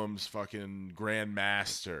Goldblum's fucking Grand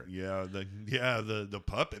Master. Yeah, the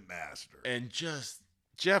puppet master. And just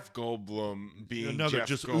Jeff Goldblum being Another Jeff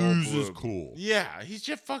just Goldblum. oozes cool. Yeah, he's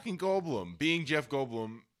Jeff fucking Goldblum. Being Jeff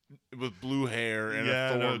Goldblum with blue hair and a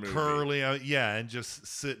Thor no, movie. curly, and just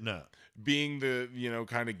sitting up. Being the,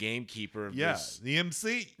 kind of gamekeeper of Yeah, this. the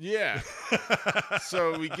MC. Yeah.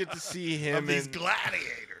 So we get to see him of these in-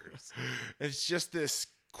 gladiators. It's just this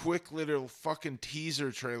quick little fucking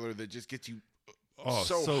teaser trailer that just gets you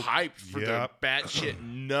so hyped for the batshit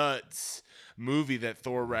nuts movie that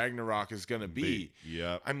Thor Ragnarok is going to be.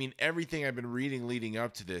 Yep. I mean, everything I've been reading leading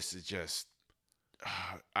up to this is just,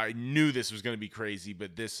 I knew this was going to be crazy,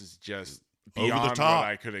 but this is just beyond over the top. what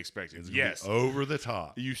I could expect. Yes. Over the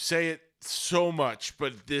top. You say it so much,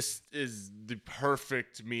 but this is the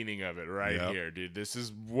perfect meaning of it right here, dude. This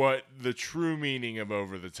is what the true meaning of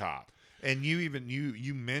over the top. And you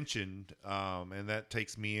mentioned, and that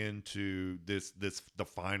takes me into the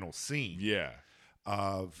final scene. Yeah.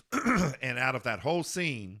 And out of that whole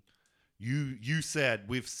scene, you said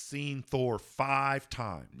we've seen Thor 5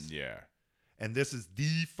 times. Yeah. And this is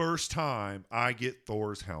the first time I get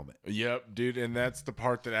Thor's helmet. Yep, dude. And that's the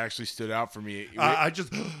part that actually stood out for me. I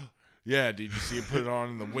just... Yeah, dude. You see him put it on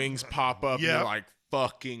and the wings pop up. And you're like,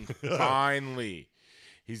 fucking finally.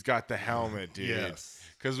 He's got the helmet, dude. Yes.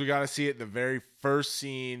 Because we got to see it in the very first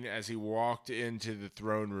scene as he walked into the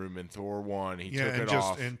throne room in Thor 1. He took it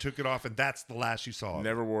off. And took it off, and that's the last you saw of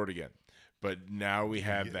Never wore it again. But now we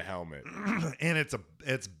have the helmet. And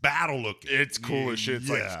it's battle looking. It's cool as shit. It's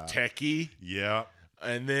like techie. Yeah.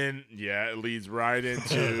 And then, it leads right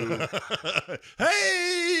into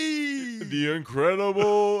hey, the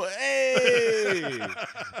Incredible. Hey,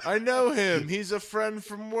 I know him. He's a friend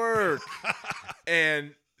from work.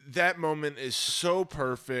 And that moment is so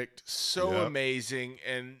perfect, so amazing,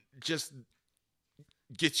 and just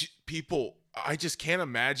gets you, people. I just can't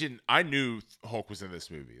imagine. I knew Hulk was in this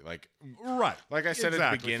movie. Like I said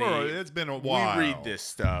at the beginning, it's been a while. We read this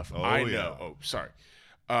stuff. I know. Oh, sorry.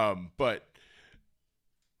 But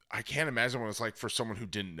I can't imagine what it's like for someone who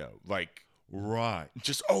didn't know. Like,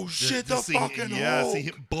 just shit, the fucking Hulk. See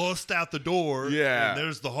him bust out the door. Yeah, and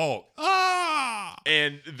there's the Hulk.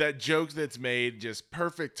 And that joke that's made, just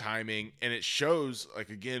perfect timing, and it shows, like,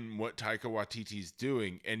 again, what Taika Waititi's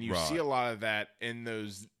doing, and you see a lot of that in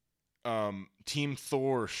those Team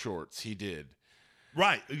Thor shorts he did.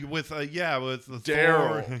 Right, with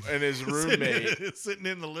Daryl and his roommate sitting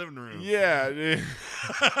in the living room. Yeah,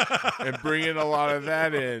 and bringing a lot of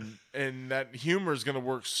that in, and that humor is going to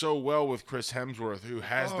work so well with Chris Hemsworth, who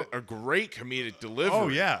has a great comedic delivery. Oh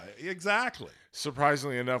yeah, exactly.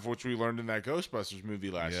 Surprisingly enough, which we learned in that Ghostbusters movie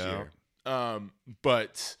last year.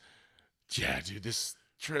 But yeah, dude, this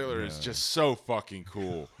trailer is just so fucking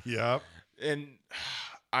cool. Yep. And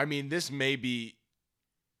I mean, this may be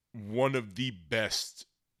one of the best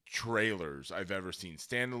trailers I've ever seen.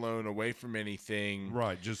 Standalone, away from anything.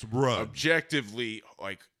 Right, just run. Objectively,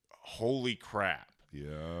 like, holy crap.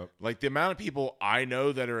 Yeah. Like, the amount of people I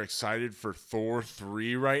know that are excited for Thor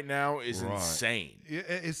 3 right now is insane.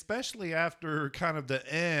 Especially after kind of the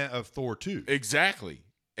of Thor 2. Exactly.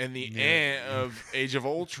 And the of Age of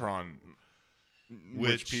Ultron.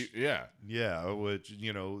 Which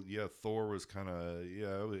Thor was kind of,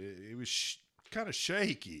 it was kind of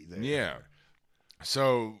shaky there. Yeah.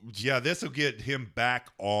 So this will get him back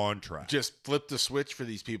on track. Just flip the switch for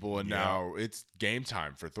these people, and now it's game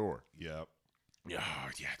time for Thor. Yep. Yeah,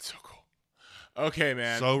 it's so cool. Okay,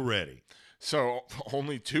 man. So ready. So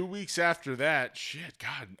only 2 weeks after that, shit,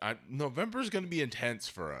 God, November's going to be intense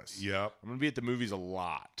for us. Yep. I'm going to be at the movies a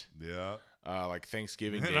lot. Yeah. Like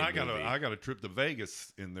Thanksgiving. And I got a trip to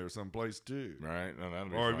Vegas in there someplace too. Right? No, that'll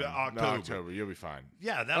be fine. October. You'll be fine.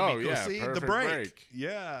 Yeah, that'll be cool. See, the break.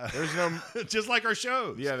 Yeah. There's no just like our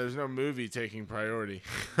shows. Yeah, there's no movie taking priority.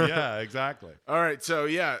 Yeah, exactly. All right, so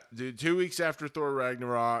dude, 2 weeks after Thor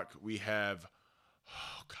Ragnarok, we have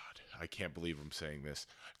I can't believe I'm saying this,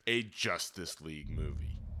 a Justice League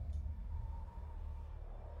movie.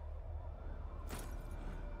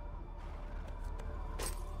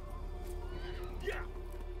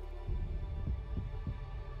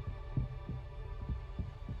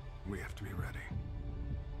 We have to be ready.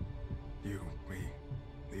 You, me,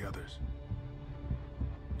 the others.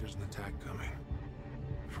 There's an attack coming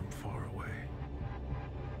from far away.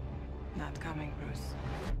 Not coming, Bruce.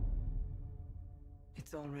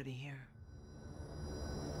 It's already here.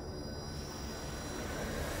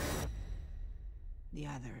 The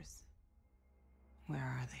others. Where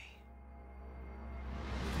are they?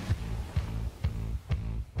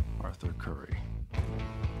 Arthur Curry,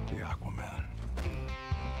 the Aquaman.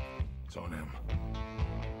 It's on him.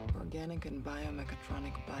 Organic and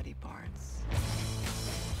biomechatronic body parts.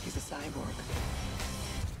 He's a cyborg.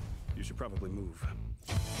 You should probably move.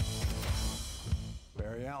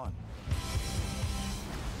 Barry Allen.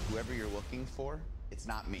 Whoever you're looking for, it's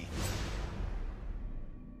not me.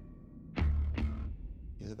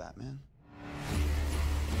 You're the Batman?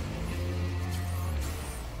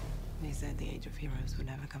 They said the Age of Heroes would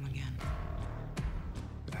never come again.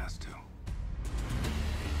 It has to.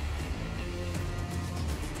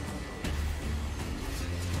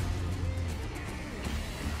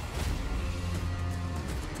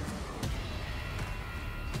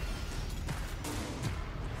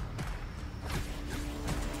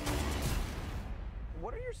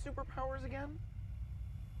 superpowers again?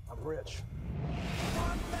 I'm rich.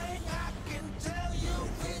 One thing I can tell you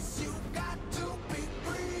is you got to be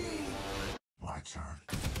free. My turn.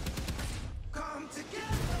 Come together.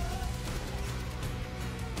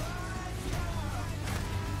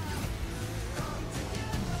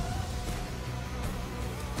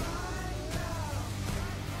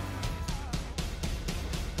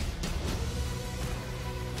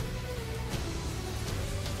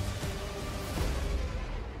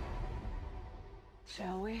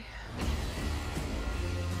 Shall we?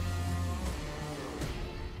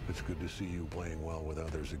 It's good to see you playing well with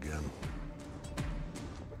others again.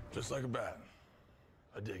 Just like a bat.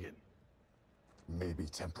 I dig it. Maybe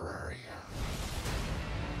temporary.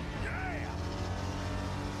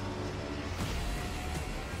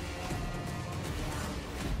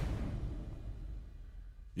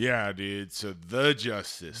 Yeah, dude. So the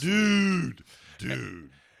Justice Dude.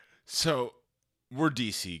 So we're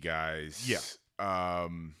DC guys. Yeah.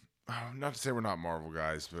 Not to say we're not Marvel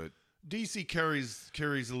guys, but DC carries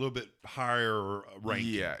a little bit higher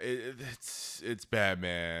ranking. yeah, it's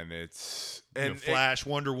Batman. It's And Flash,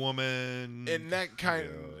 Wonder Woman, and that kind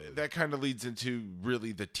of leads into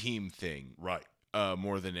really the team thing, right?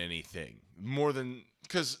 More than anything,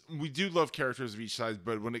 because we do love characters of each side,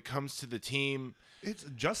 but when it comes to the team, it's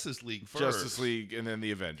Justice League first. Justice League, and then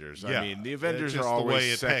the Avengers. Yeah. I mean, the Avengers It's are just the way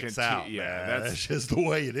always it second. pecks out, yeah, man. that's It's just the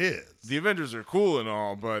way it is. The Avengers are cool and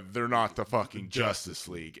all, but they're not the fucking Justice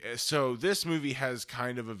League. So this movie has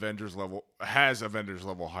kind of Avengers level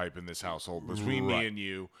hype in this household between me and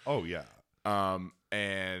you. Oh yeah.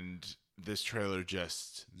 And this trailer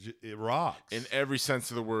it rocks in every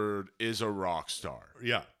sense of the word. Is a rock star.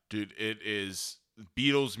 Yeah, dude, it is.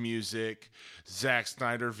 Beatles music, Zack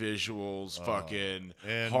Snyder visuals, fucking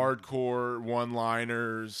and hardcore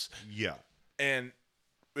one-liners. Yeah. And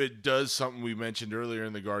it does something we mentioned earlier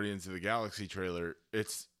in the Guardians of the Galaxy trailer.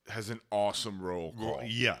 Has an awesome roll call.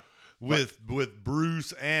 Yeah. With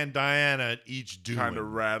Bruce and Diana each doing kind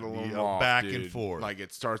of rattle them off, back dude. and forth. Like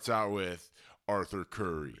it starts out with Arthur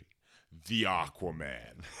Curry, the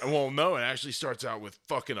Aquaman. Well, no, it actually starts out with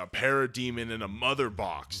fucking a parademon in a mother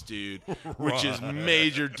box, dude. Which is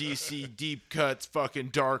major DC deep cuts, fucking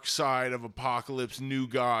dark side of apocalypse, new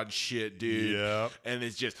god shit, dude. Yep. And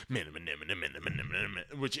it's just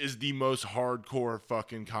which is the most hardcore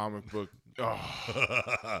fucking comic book.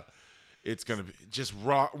 Oh. It's gonna be just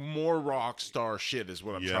more rock star shit is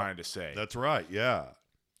what I'm trying to say. That's right, yeah.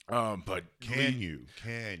 But can you?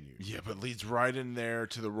 Yeah, but leads right in there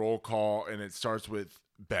to the roll call, and it starts with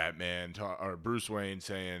Batman or Bruce Wayne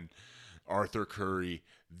saying, "Arthur Curry,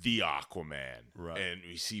 the Aquaman," right? And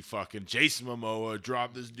we see fucking Jason Momoa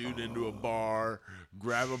drop this dude into a bar,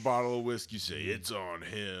 grab a bottle of whiskey, say it's on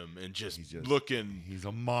him, and just looking. He's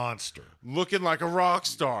a monster, looking like a rock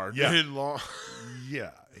star. Yeah,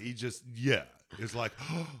 yeah. It's like,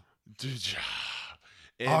 dude,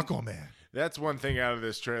 Aquaman. That's one thing out of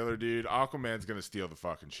this trailer, dude. Aquaman's gonna steal the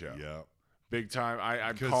fucking show. Yeah, big time.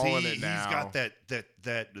 I'm calling it now. He's got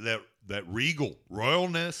that regal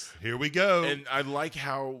royalness. Here we go. And I like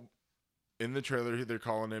how in the trailer they're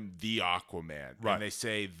calling him the Aquaman. Right. And they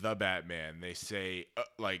say the Batman. They say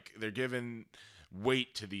like they're giving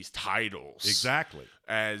weight to these titles. Exactly.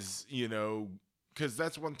 As you know, because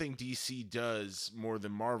that's one thing DC does more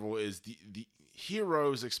than Marvel is the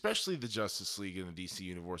heroes, especially the Justice League in the DC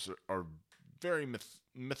universe, are very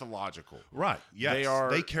mythological. Right. Yes.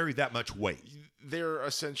 They carry that much weight. They're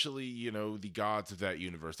essentially, the gods of that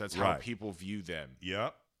universe. That's how people view them.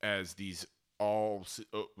 Yep. As these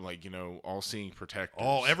all-seeing protectors.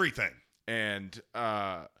 All everything. And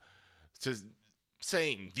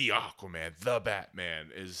saying the Aquaman, the Batman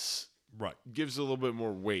is right. Gives a little bit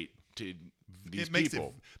more weight to these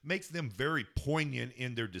people. Makes them very poignant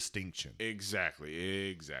in their distinction.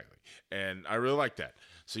 Exactly. And I really like that.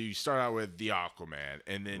 So you start out with the Aquaman,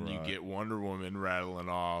 and then you get Wonder Woman rattling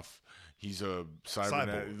off. He's a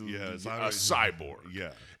cyborg. Yeah, a cyborg.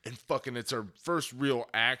 Yeah. And fucking it's our first real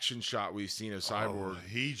action shot we've seen of Cyborg.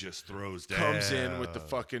 He just throws down. Comes in with the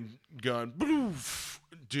fucking gun. Boof,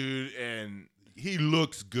 dude, and he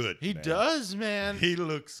looks good. He does, man. He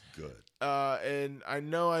looks good. And I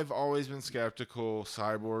know I've always been skeptical.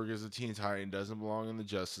 Cyborg as a Teen Titan doesn't belong in the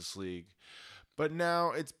Justice League. But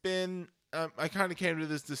now it's been... I kind of came to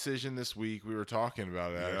this decision this week. We were talking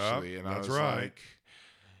about it, actually. And I was like...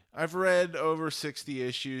 I've read over 60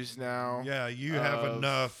 issues now. Yeah, you have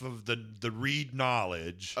enough of the read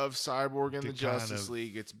knowledge. Of Cyborg in the Justice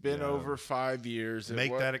League. It's been over 5 years.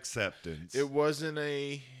 Make that acceptance. It wasn't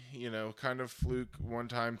a, kind of fluke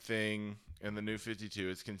one-time thing in the New 52.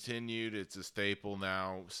 It's continued. It's a staple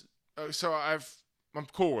now. So I've I'm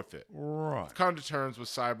cool with it. Right. I've come to terms with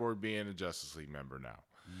Cyborg being a Justice League member now.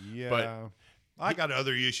 Yeah. But I got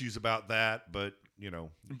other issues about that, but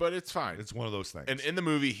but it's fine. It's one of those things. And in the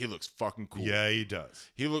movie, he looks fucking cool. Yeah, he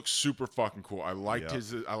does. He looks super fucking cool. I liked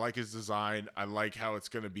Yep. I like his design. I like how it's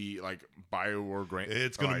gonna be like bio-organic.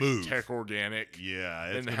 It's gonna like, move. Tech organic. Yeah,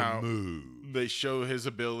 it's and gonna how move. They show his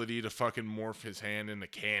ability to fucking morph his hand into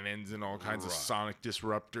cannons and all kinds of sonic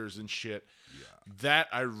disruptors and shit. Yeah. That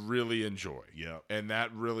I really enjoy. Yeah. And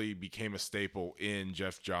that really became a staple in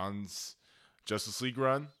Jeff Johns' Justice League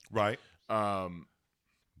run. Right.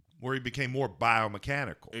 Where he became more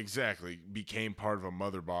biomechanical. Exactly. Became part of a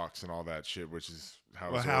mother box and all that shit, which is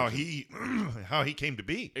how how he came to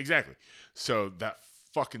be. Exactly. So that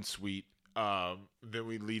fucking sweet. Then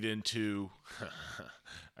we lead into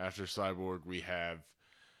after Cyborg, we have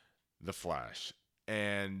the Flash.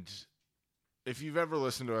 And if you've ever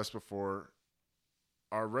listened to us before,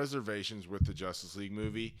 our reservations with the Justice League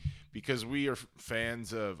movie, because we are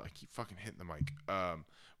fans of, I keep fucking hitting the mic.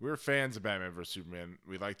 We're fans of Batman vs Superman.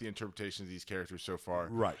 We like the interpretation of these characters so far.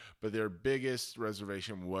 Right. But their biggest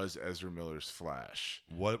reservation was Ezra Miller's Flash.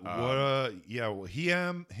 Him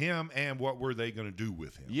and what were they going to do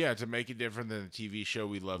with him? Yeah, to make it different than the TV show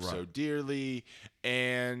we love so dearly,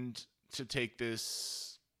 and to take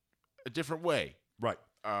this a different way. Right.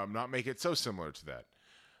 Not make it so similar to that.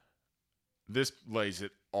 This lays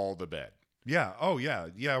it all to bed. Yeah. Oh, yeah.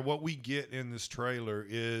 Yeah. What we get in this trailer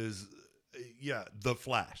is, the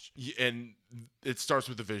Flash. And it starts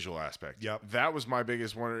with the visual aspect. Yep. That was my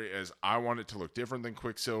biggest wonder, is I want it to look different than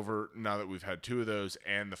Quicksilver now that we've had two of those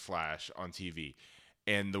and the Flash on TV.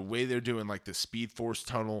 And the way they're doing like the Speed Force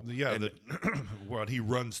tunnel. Yeah. What he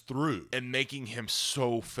runs through. And making him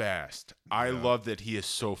so fast. I love that he is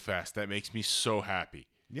so fast. That makes me so happy.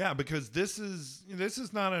 Yeah, because this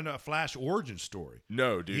is not a Flash origin story.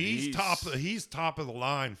 No, dude. He's top of the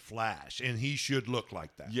line Flash, and he should look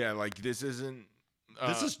like that. Yeah, like this isn't.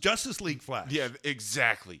 This is Justice League Flash. Yeah,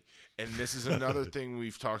 exactly. And this is another thing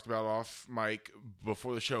we've talked about off mic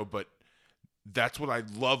before the show, but that's what I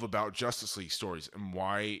love about Justice League stories and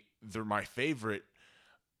why they're my favorite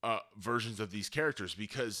versions of these characters,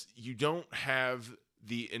 because you don't have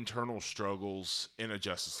the internal struggles in a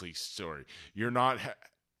Justice League story. You're not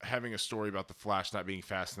having a story about the Flash not being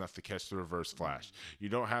fast enough to catch the Reverse Flash. You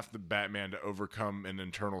don't have the Batman to overcome an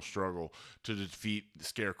internal struggle to defeat the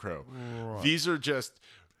Scarecrow. Right. These are just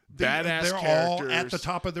badass they're characters all at the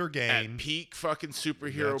top of their game, at peak fucking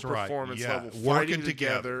superhero That's right. performance Yeah. level, Working fighting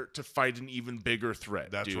together together to fight an even bigger threat.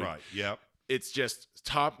 That's dude. right. Yep. It's just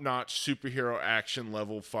top-notch superhero action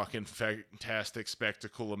level fucking fantastic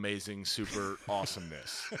spectacle, amazing, super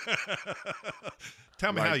awesomeness.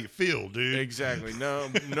 Tell me how you feel, dude. Exactly. No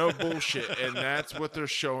bullshit. And that's what they're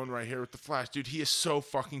showing right here with the Flash. Dude, he is so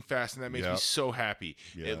fucking fast, and that makes me so happy.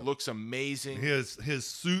 Yep. It looks amazing. His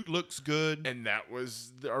suit looks good. And that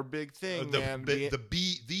was our big thing, the man.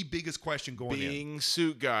 The biggest question going being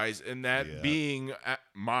suit guys, and that being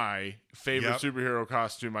my favorite superhero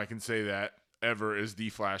costume, I can say that ever, is the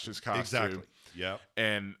Flash's costume. Exactly. Yep.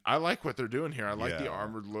 And I like what they're doing here. I like the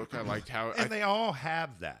armored look. I liked how and they all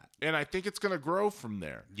have that. And I think it's going to grow from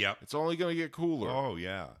there. Yep. It's only going to get cooler. Oh,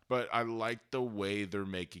 yeah. But I like the way they're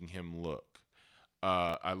making him look.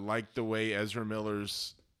 I like the way Ezra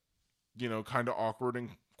Miller's, kind of awkward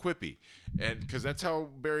and quippy. And because that's how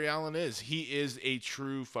Barry Allen is. He is a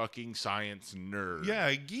true fucking science nerd. Yeah,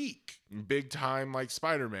 a geek. Big time, like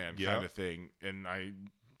Spider-Man kind of thing. And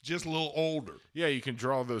just a little older. Yeah, you can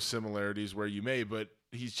draw those similarities where you may, but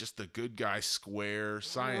he's just a good guy, square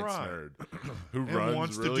science nerd who runs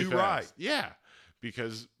wants really to do fast. right. Yeah,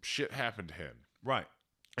 because shit happened to him. Right.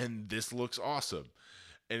 And this looks awesome.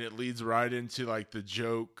 And it leads right into like the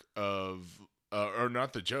joke of, or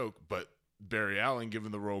not the joke, but Barry Allen giving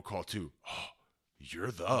the roll call to, you're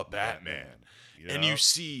the Batman. And you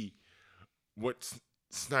see what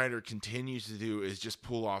Snyder continues to do is just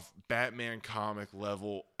pull off Batman comic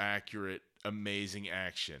level accurate, amazing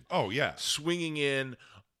action. Oh, yeah. Swinging in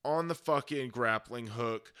on the fucking grappling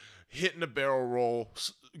hook, hitting a barrel roll,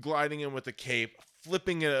 gliding in with a cape,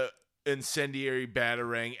 flipping a incendiary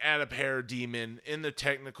batarang at a parademon in the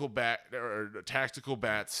tactical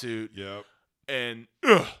bat suit. Yep. And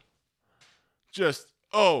just,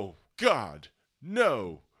 oh God,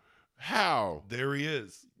 no. How? There he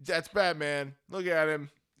is. That's Batman. Look at him.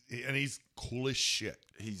 And he's cool as shit.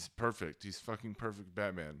 He's perfect. He's fucking perfect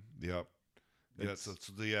Batman. Yep. Yes.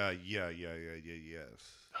 Yes.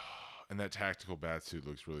 And that tactical bat suit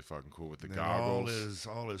looks really fucking cool with the And goggles.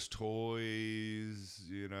 all his toys,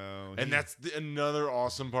 you know. And that's another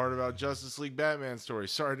awesome part about Justice League Batman story.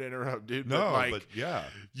 Sorry to interrupt, dude. No, but, but yeah.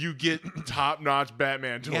 You get top-notch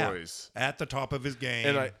Batman toys. At the top of his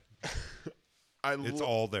game. And it's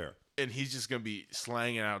all there. And he's just going to be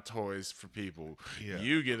slanging out toys for people. Yeah.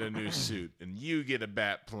 You get a new suit, and you get a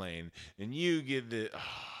bat plane, and you get the...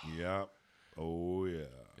 Yep. Oh, yeah.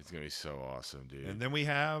 It's going to be so awesome, dude. And then we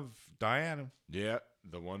have Diana. Yeah,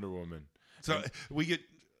 the Wonder Woman. So and we get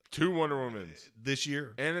 2 Wonder Womans this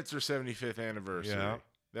year. And it's her 75th anniversary. Yeah.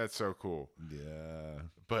 That's so cool. Yeah.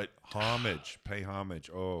 But pay homage.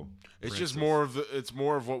 Oh, it's Princess. just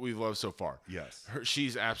more of what we've loved so far. Yes.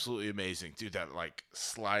 She's absolutely amazing. Dude, that like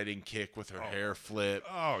sliding kick with her hair flip.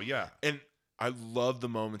 Oh, yeah. And I love the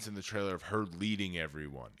moments in the trailer of her leading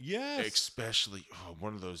everyone. Yes. Especially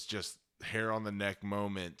one of those just hair on the neck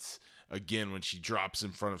moments. Again, when she drops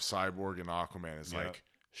in front of Cyborg and Aquaman, is like,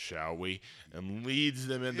 shall we? And leads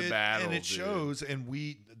them into battle. And it shows, and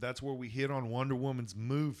that's where we hit on Wonder Woman's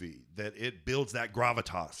movie, that it builds that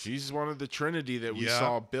gravitas. She's one of the Trinity that we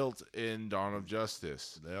saw built in Dawn of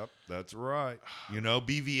Justice. Yep, that's right. You know,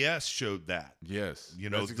 BVS showed that. Yes. You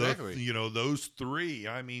know, those three.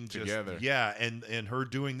 I mean, just together. Yeah, and her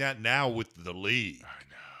doing that now with the League. I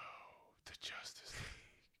know. The Justice League.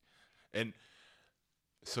 And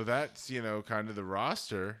so that's, kind of the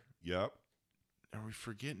roster. Yep. Are we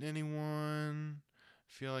forgetting anyone? I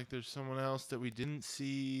feel like there's someone else that we didn't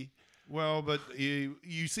see. Well, but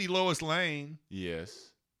you see Lois Lane.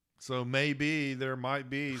 Yes. So maybe there might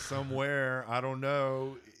be somewhere. I don't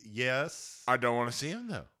know. Yes. I don't want to see him,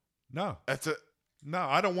 though. No. No,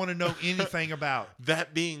 I don't want to know anything about.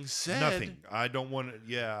 That being said. Nothing. I don't want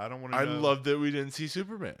to. I don't want to know. I love that we didn't see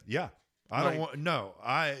Superman. Yeah. I don't want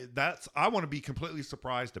I want to be completely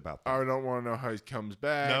surprised about that. I don't want to know how he comes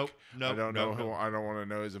back. Nope. I don't know who. I don't want to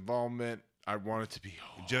know his involvement. I want it to be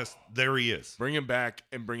just there he is. Bring him back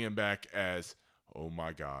as, oh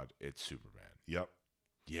my God, it's Superman. Yep.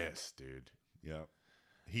 Yes, dude. Yep.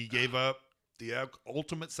 He gave up the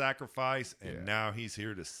ultimate sacrifice, and now he's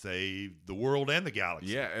here to save the world and the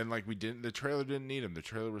galaxy. Yeah, and the trailer didn't need him. The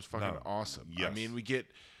trailer was fucking awesome. Yes. I mean, we get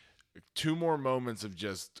 2 more moments of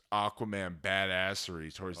just Aquaman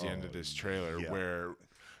badassery towards the end of this trailer, where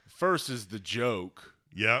first is the joke.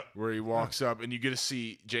 Yep. Where he walks up and you get to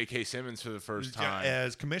see J.K. Simmons for the first time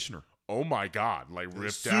as Commissioner. Oh my God! Like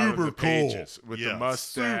ripped out of the pages with the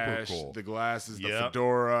mustache, the glasses, the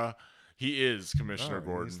fedora. He is Commissioner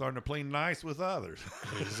Gordon. He's starting to play nice with others.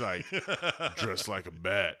 He's like dressed like a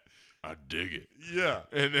bat. I dig it. Yeah.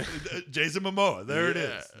 And Jason Momoa. There it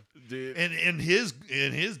is. Dude. And in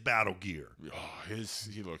his battle gear. Oh,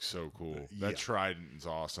 he looks so cool. That trident is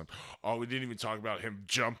awesome. Oh, we didn't even talk about him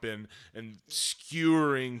jumping and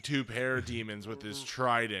skewering 2 parademons with his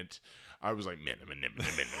trident. I was like, man.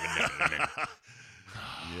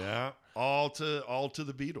 Yeah. All to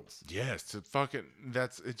the Beatles. Yes,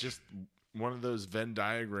 it's just one of those Venn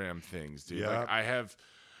diagram things, dude. Yeah. Like I have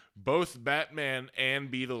both Batman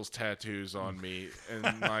and Beatles tattoos on me, and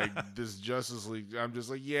like this Justice League, I'm just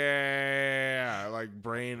like, yeah, like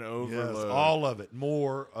brain overload. Yes, all of it,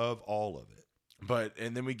 more of all of it.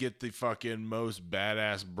 And then we get the fucking most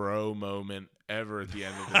badass bro moment ever at the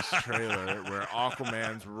end of this trailer, where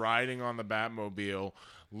Aquaman's riding on the Batmobile,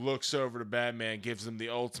 looks over to Batman, gives him the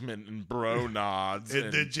ultimate and bro nods,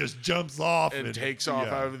 and then just jumps off and takes off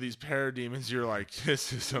out of these parademons. You're like,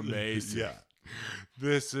 this is amazing. Yeah.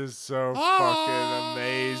 This is so fucking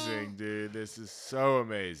amazing, dude. This is so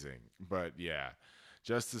amazing. But yeah,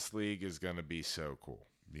 Justice League is going to be so cool.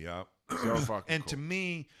 Yep. So fucking And cool. to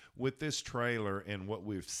me, with this trailer and what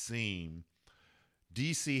we've seen,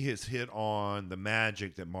 DC has hit on the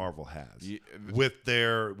magic that Marvel has with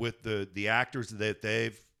the actors that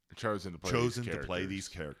they've chosen to play these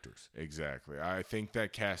characters. Exactly. I think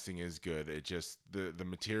that casting is good. It just the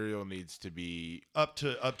material needs to be up to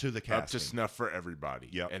the casting, up to snuff for everybody.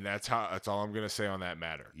 Yep. And that's all I'm gonna say on that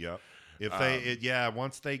matter. Yep. If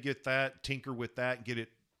once they get that, tinker with that, and get it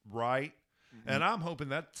right. And I'm hoping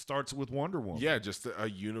that starts with Wonder Woman. Yeah, just a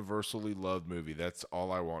universally loved movie. That's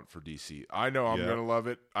all I want for DC. I know I'm going to love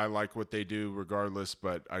it. I like what they do regardless,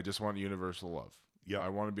 but I just want universal love. Yeah, I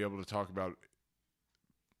want to be able to talk about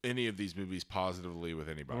any of these movies positively with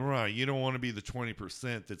anybody. All right. You don't want to be the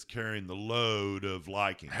 20% that's carrying the load of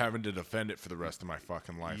liking. Having to defend it for the rest of my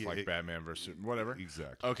fucking life, like Batman versus whatever.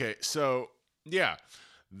 Exactly. Okay, so, yeah.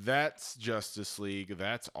 That's Justice League.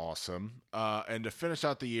 That's awesome. And to finish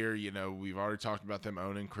out the year, we've already talked about them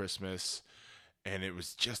owning Christmas. and it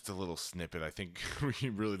was just a little snippet. I think we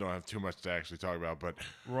really don't have too much to actually talk about, but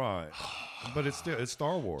right. But it's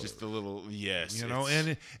Star Wars. Just a little, yes, you know,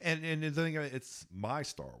 and the thing, it's my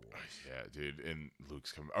Star Wars. Yeah, dude, and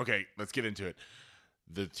Luke's coming. Okay, let's get into it.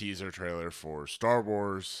 The teaser trailer for Star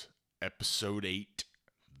Wars Episode 8,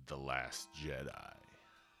 The Last Jedi.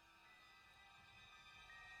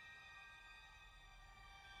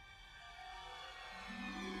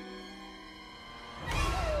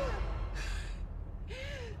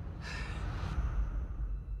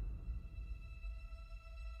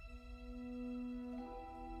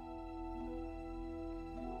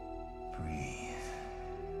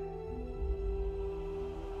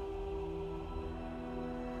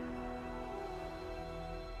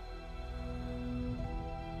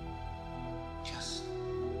 Just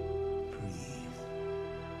breathe.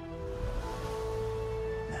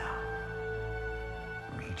 Now,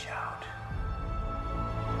 reach out.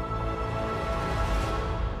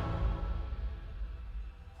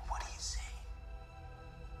 What do you see?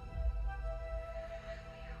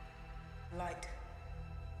 Light.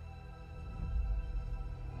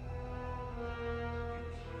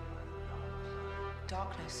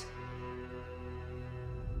 Darkness.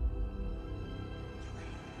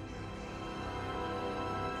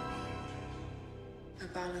 A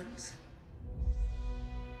balance.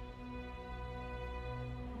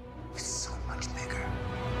 It's so much bigger.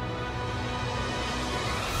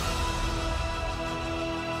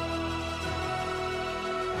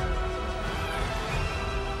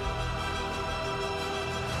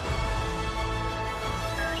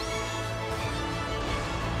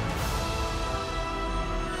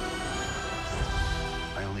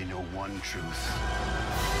 I only know one truth.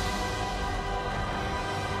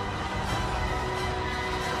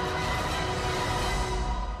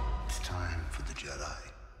 It's time for the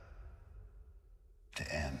Jedi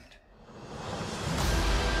to end.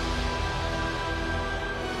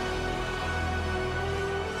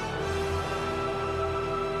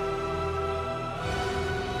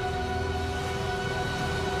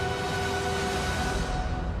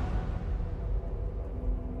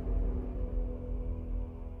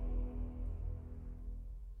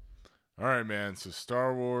 All right, man. So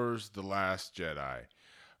Star Wars The Last Jedi.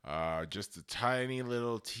 Just a tiny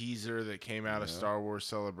little teaser that came out of Star Wars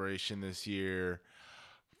Celebration this year.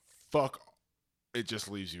 Fuck. It just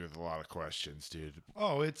leaves you with a lot of questions, dude.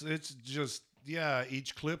 Oh, it's just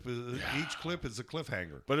each clip is a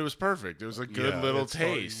cliffhanger. But it was perfect. It was a good little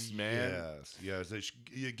taste, man. Yes.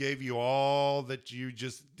 It gave you all that you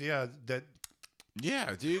just that.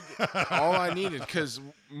 Yeah, dude. All I needed, because,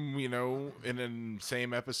 you know, in the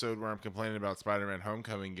same episode where I'm complaining about Spider-Man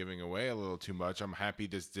Homecoming giving away a little too much, I'm happy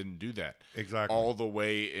this didn't do that. Exactly. All the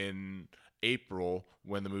way in April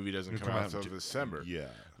when the movie doesn't come out until December. Yeah.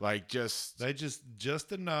 Like, just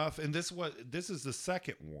enough. And this is the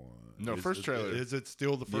second one. No, first trailer. Is it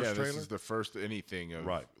still the first trailer? This is the first anything of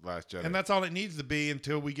Last Jedi. And that's all it needs to be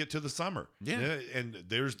until we get to the summer. Yeah. And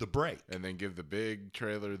there's the break. And then give the big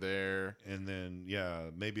trailer there. And then,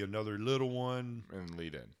 maybe another little one. And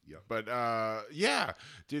lead in. Yeah. But,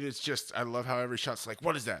 dude, it's just, I love how every shot's like,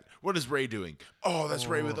 what is that? What is Rey doing? Oh, that's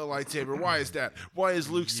Rey with a lightsaber. Why is that? Why is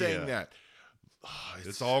Luke saying that? Oh,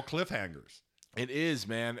 it's all cliffhangers. It is,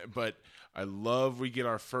 man. But I love we get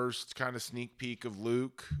our first kind of sneak peek of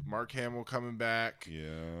Luke. Mark Hamill coming back.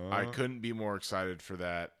 Yeah. I couldn't be more excited for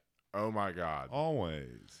that. Oh my God.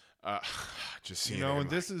 Always. Just seeing and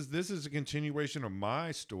this is a continuation of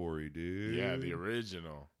my story, dude. Yeah, the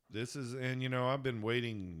original. This is, and I've been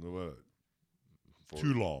waiting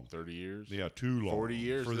too long. 30 years? Yeah, too long. 40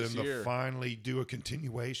 years for this them year. to finally do a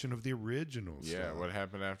continuation of the original. Yeah, stuff. what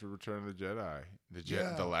happened after Return of the Jedi?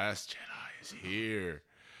 The Last Jedi is here.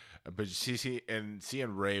 But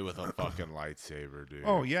seeing Rey with a fucking lightsaber, dude.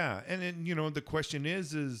 Oh yeah, and then the question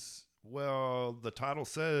is well, the title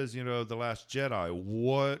says The Last Jedi.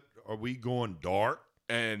 What are we going dark?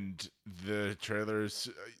 And the trailer's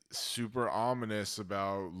super ominous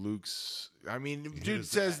about Luke's. I mean, dude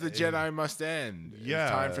says the Jedi must end. Yeah,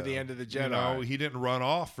 it's time for the end of the Jedi. He didn't run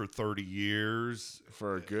off for 30 years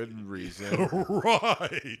for a good reason,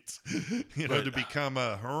 right? To become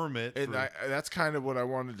a hermit. And that's kind of what I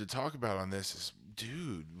wanted to talk about on this. Is,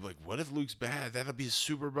 dude, like, what if Luke's bad? That'll be a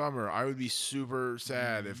super bummer. I would be super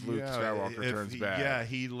sad if Luke Skywalker turns bad. Yeah,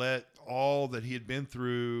 he let all that he had been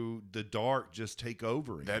through, the dark, just take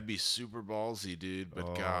over him. That'd be super ballsy, dude.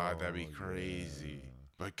 But God, that'd be crazy. Yeah.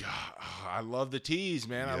 But God, I love the tease,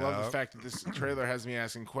 man. I love the fact that this trailer has me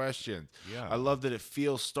asking questions. Yeah. I love that it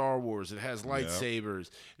feels Star Wars. It has lightsabers.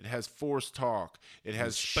 It has Force talk. It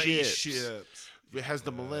has spaceships. It has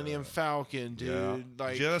the Millennium Falcon, dude. Yeah.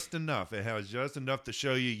 Like just enough. It has just enough to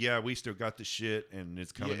show you, yeah, we still got the shit, and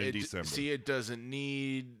it's coming in December. See, it doesn't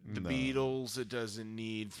need the Beatles. It doesn't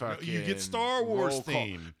need fucking. You get Star Wars roll call.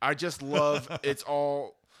 theme. I just love it's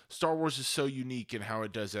all. Star Wars is so unique in how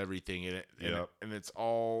it does everything, and it's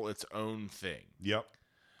all its own thing. Yep.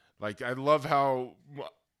 Like I love how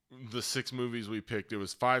the 6 movies we picked. It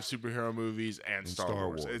was 5 superhero movies and Star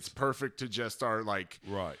Wars. It's perfect to just start like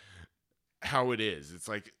right. How it is. It's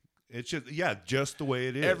like it's just the way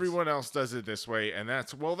it is. Everyone else does it this way, and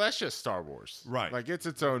that's just Star Wars. Right. Like it's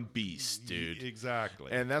its own beast, dude.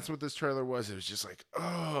 Exactly. And that's what this trailer was. It was just like,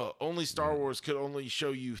 oh, only Star Wars could only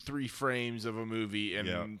show you 3 frames of a movie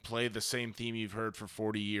and play the same theme you've heard for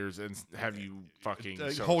 40 years and have you fucking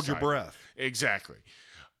so hold your excited. breath. Exactly.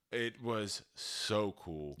 It was so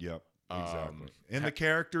cool. Yep. Exactly. And the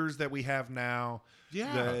characters that we have now,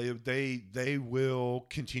 they will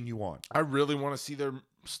continue on. I really want to see their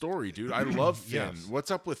story, dude. I love Finn. Yes.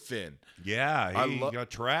 What's up with Finn? Yeah, he got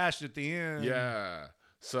trashed at the end. Yeah.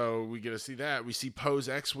 So we get to see that. We see Poe's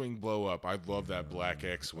X-Wing blow up. I love that black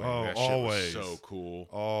X-Wing. Oh, that shit always. was so cool.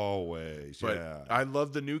 Always, but yeah. I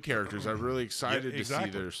love the new characters. I'm really excited to see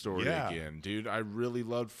their story Yeah. again, dude. I really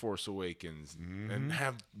loved Force Awakens and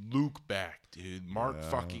have Luke back, dude. Mark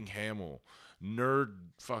fucking Hamill, nerd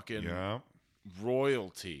fucking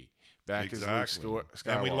royalty. Back as Luke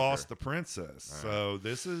Skywalker. And we lost the princess. So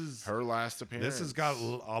this is her last appearance. This has got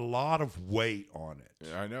a lot of weight on it.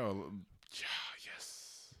 I know.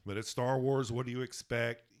 But it's Star Wars. What do you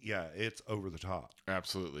expect? Yeah, it's over the top.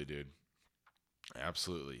 Absolutely, dude.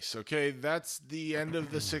 Absolutely. So, okay, that's the end of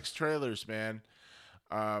the 6 trailers, man.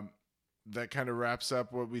 That kind of wraps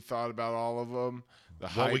up what we thought about all of them. The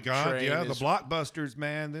what we got, train the blockbusters,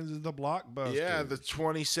 man. This is the blockbuster. Yeah, the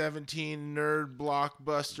 2017 nerd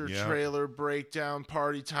blockbuster trailer breakdown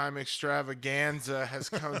party time extravaganza has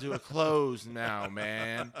come to a close now,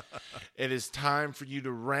 man. It is time for you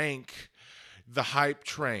to rank the hype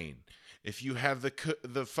train. If you have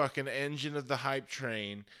the fucking engine of the hype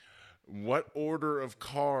train, what order of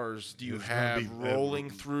cars do you have rolling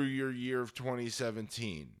through your year of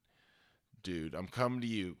 2017? Dude, I'm coming to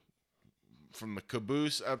you. From the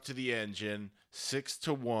caboose up to the engine, 6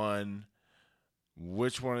 to 1.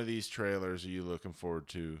 Which one of these trailers are you looking forward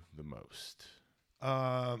to the most?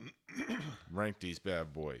 Rank these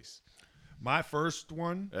bad boys. My first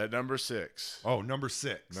one at number 6. Oh, number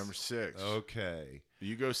 6. Number 6. Okay.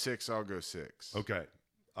 You go 6, I'll go 6. Okay.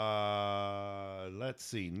 Let's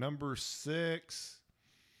see. Number 6.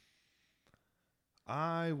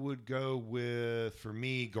 I would go with, for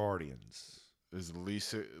me, Guardians. Is the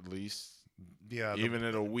least yeah, even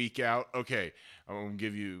at a week out. Okay, I'm gonna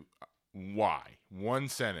give you why. One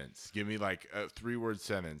sentence. Give me like a 3-word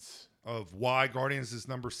sentence of why Guardians is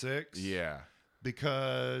number 6. Yeah,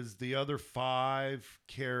 because the other 5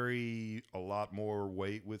 carry a lot more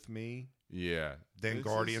weight with me. Yeah, than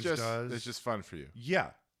Guardians does. It's just fun for you.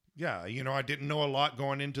 Yeah. You know, I didn't know a lot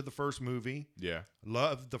going into the first movie. Yeah,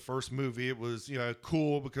 loved the first movie. It was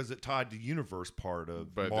cool because it tied the universe part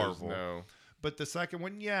of Marvel. But the second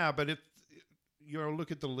one, but it.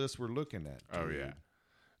 Look at the list we're looking at. Dude. Oh, yeah.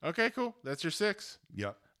 Okay, cool. That's your 6.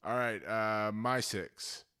 Yep. All right. My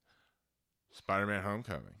 6. Spider-Man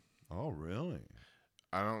Homecoming. Oh, really?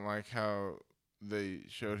 I don't like how they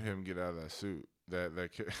showed him get out of that suit. That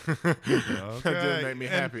that didn't make me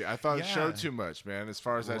happy. I thought it showed too much, man. As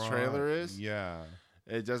far as that trailer is. Yeah.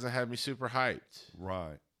 It doesn't have me super hyped.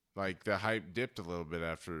 Right. Like the hype dipped a little bit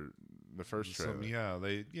after the first trailer.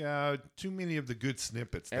 Too many of the good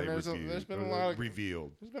snippets and there's been a lot of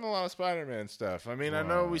revealed. There's been a lot of Spider-Man stuff. I mean, I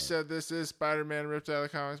know we said this is Spider-Man ripped out of the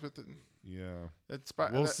comics, but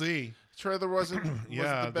we'll see. Trailer wasn't the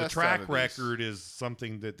best. The track record is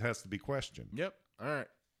something that has to be questioned. Yep. All right.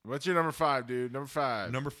 What's your number 5, dude? Number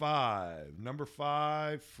 5. Number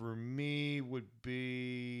 5 for me would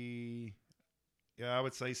be, I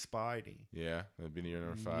would say Spidey. Yeah, that'd be your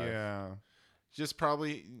number 5. Yeah. Just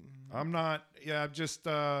probably. I'm not. Yeah,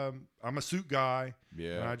 I'm a suit guy.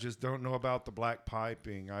 Yeah. And I just don't know about the black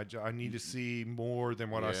piping. I need to see more than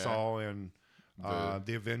what I saw in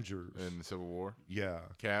the Avengers. In the Civil War? Yeah.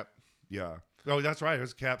 Cap? Yeah. Oh, that's right. It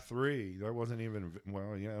was Cap 3. That wasn't even.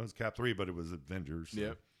 Well, it was Cap 3, but it was Avengers. So.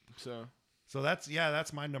 Yep. So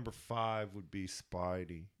that's my number 5 would be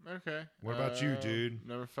Spidey. Okay. What about you, dude?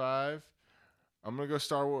 Number 5. I'm gonna go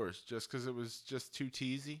Star Wars just because it was just too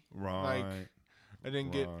teasy. Right. Like, I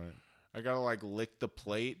didn't get. I gotta lick the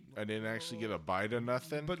plate. I didn't actually get a bite of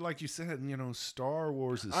nothing. But like you said, Star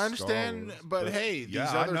Wars is. I understand, Star Wars, but hey, these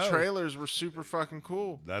other trailers were super fucking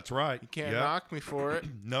cool. That's right. You can't knock me for it.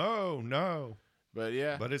 No. But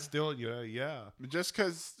yeah, But it's still, yeah. just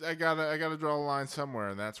because I gotta draw a line somewhere,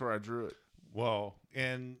 and that's where I drew it. Well,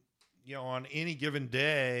 and on any given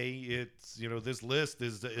day, it's this list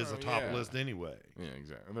is a top list anyway. Yeah,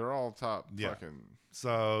 exactly. They're all top. Yeah. Fucking.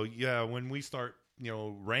 So yeah, when we start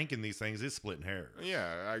ranking these things, it's splitting hairs.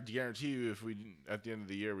 Yeah, I guarantee you, if we at the end of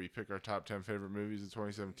the year we pick our top 10 favorite movies of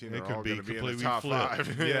 2017, they're could all be going to be in the completely top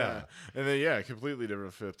flipped. 5. Yeah. And then completely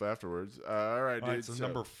different fifth afterwards. All right, dude. So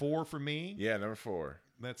number 4 for me. Yeah, number 4.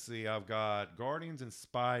 Let's see. I've got Guardians and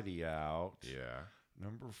Spidey out. Yeah.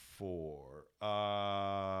 Number 4.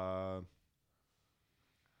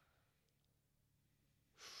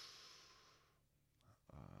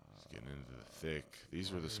 Getting into the thick.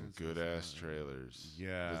 These were some good ass trailers.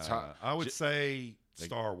 Yeah, I would say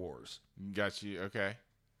Star Wars. Got you. Okay.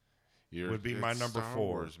 Would be my number Star 4.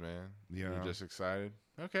 Wars, man. Yeah. You're just excited.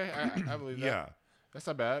 Okay, I believe that. Yeah. That's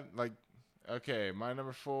not bad. Like, okay, my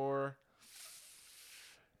number 4,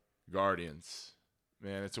 Guardians.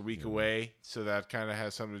 Man, it's a week away, so that kind of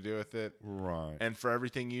has something to do with it. Right. And for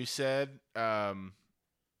everything you said, I'm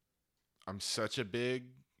such a big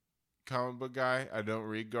comic book guy. I don't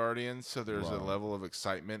read Guardians, so there's a level of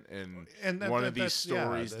excitement in one of these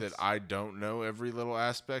stories that I don't know every little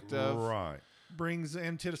aspect of. Right. Brings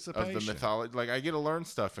anticipation. Of the mythology. Like, I get to learn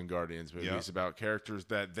stuff in Guardians movies about characters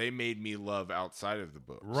that they made me love outside of the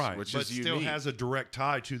books. Right. Which but is still unique. has a direct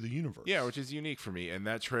tie to the universe. Yeah, which is unique for me. And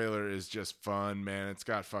that trailer is just fun, man. It's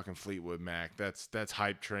got fucking Fleetwood Mac. That's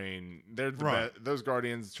Hype Train. They're the those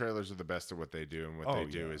Guardians trailers are the best of what they do, and what they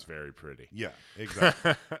do is very pretty. Yeah,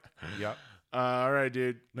 exactly. Yep. All right,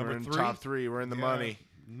 dude. Number We're in 3. top 3. We're in the money.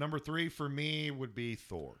 Number 3 for me would be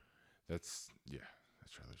Thor. That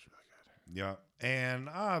trailer's really good. Yeah. And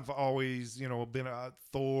I've always, been a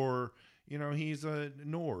Thor. He's a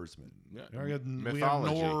Norseman. Yeah. We have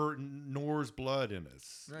Mythology. Norse blood in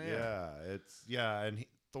us. Yeah. And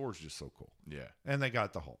Thor's just so cool. Yeah. And they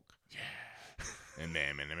got the Hulk. Yeah. And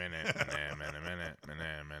then in a minute.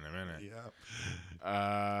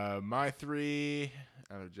 Yeah. My 3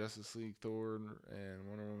 out of Justice League, Thor, and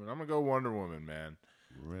Wonder Woman. I'm gonna go Wonder Woman, man.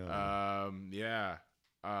 Really? Yeah.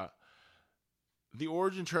 The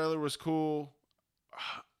origin trailer was cool.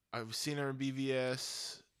 I've seen her in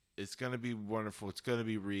BVS. It's gonna be wonderful. It's gonna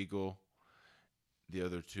be regal. The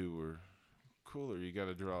other 2 were cooler. You got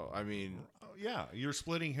to draw. I mean, yeah, you're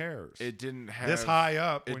splitting hairs. It didn't have this high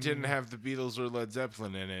up. It didn't have the Beatles or Led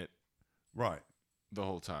Zeppelin in it. Right. The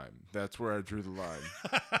whole time. That's where I drew the line.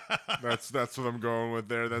 That's what I'm going with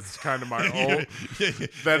there. That's kind of my old.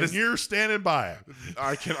 You're standing by it.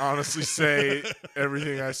 I can honestly say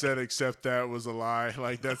everything I said except that was a lie.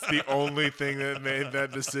 Like, that's the only thing that made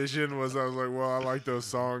that decision. Was I was like, well, I like those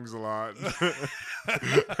songs a lot.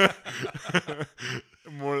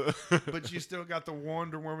 More. But you still got the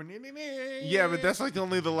Wonder Woman. Yeah, but that's like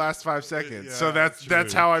only the last 5 seconds. Yeah, so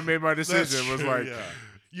that's how I made my decision. Was like. Yeah.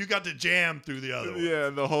 You got to jam through the other one. Yeah,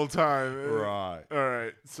 the whole time. Right. All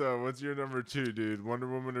right. So what's your number 2, dude? Wonder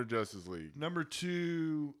Woman or Justice League? Number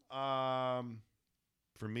 2, for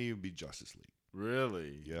me, would be Justice League.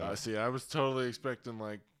 Really? Yeah. See, I was totally expecting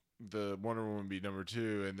like the Wonder Woman be number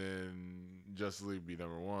 2 and then Justice League be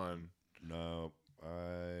number 1. No.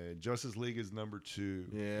 Justice League is number 2.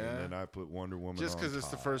 Yeah. And then I put Wonder Woman just because it's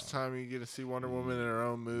the first time you get to see Wonder Woman in her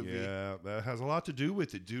own movie. Yeah, that has a lot to do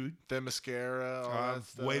with it, dude. The mascara, all that I've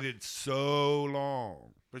stuff. waited so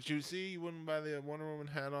long. But you see, you wouldn't buy the Wonder Woman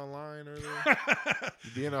hat online earlier.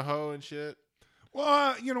 You being a hoe and shit. Well,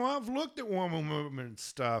 I've looked at Wonder Woman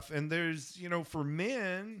stuff, and there's, for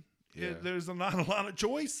men... Yeah. There's not a lot of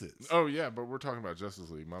choices. Oh, yeah, but we're talking about Justice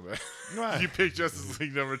League. My bad. Right. You picked Justice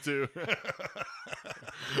League number 2.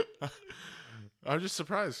 I'm just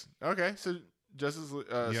surprised. Okay, so Justice League.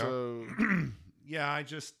 So yeah,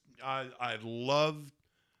 I love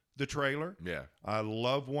the trailer. Yeah, I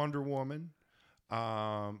love Wonder Woman.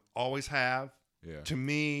 Always have. Yeah. To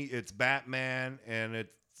me, it's Batman, and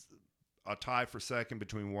it's a tie for second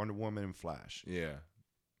between Wonder Woman and Flash. Yeah.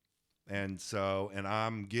 And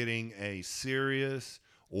I'm getting a serious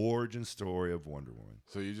origin story of Wonder Woman.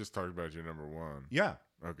 So you just talked about your number 1. Yeah.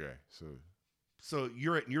 Okay. So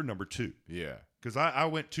you're at your number 2. Yeah. Because I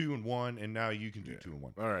went 2 and 1, and now you can do 2 and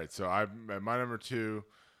 1. All right. So at my number 2,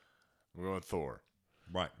 I'm going Thor.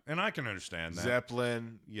 Right. And I can understand that.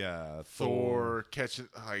 Zeppelin. Yeah. Thor catching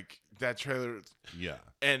like that trailer. Yeah.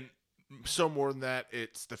 And so more than that,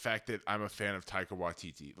 it's the fact that I'm a fan of Taika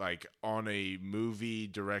Waititi. Like, on a movie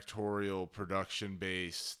directorial production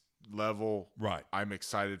based level, right? I'm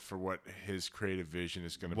excited for what his creative vision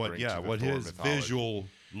is going to bring. Yeah, to the what Thor his mythology. visual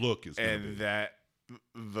look is. And that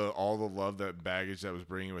all the love, that baggage that was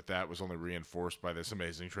bringing with that was only reinforced by this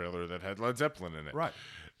amazing trailer that had Led Zeppelin in it. Right.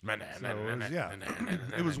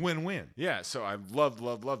 It was win-win. Yeah, so I loved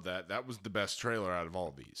that. That was the best trailer out of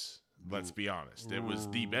all these. Let's be honest. It was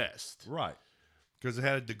the best. Right. Because it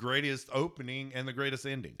had the greatest opening and the greatest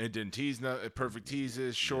ending. It didn't tease, perfect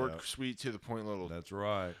teases, short, sweet, to the point, little. That's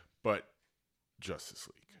right. But Justice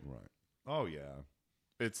League. Right. Oh, yeah.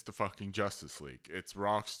 It's the fucking Justice League. It's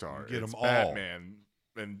Rockstar. Get it's them all. Batman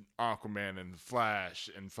and Aquaman and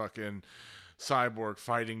Flash and fucking Cyborg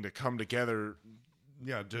fighting to come together.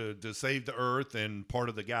 Yeah, to save the Earth and part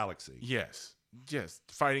of the galaxy. Yes.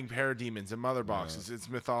 Fighting parademons and mother boxes. Yeah. It's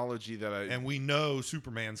mythology that and we know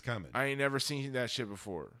Superman's coming. I ain't never seen that shit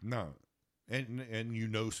before. No. And you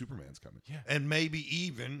know Superman's coming. Yeah. And maybe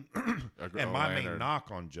even and my main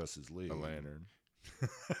knock on Justice League. A lantern.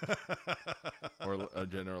 Or a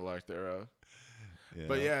general lack thereof. Yeah.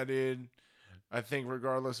 But yeah, dude, I think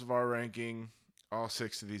regardless of our ranking, all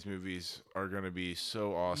 6 of these movies are going to be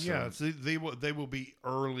so awesome. Yeah, so they will be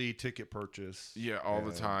early ticket purchase. Yeah, all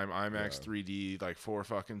the time. IMAX 3D, like 4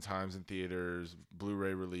 fucking times in theaters,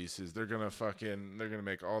 Blu-ray releases. They're going to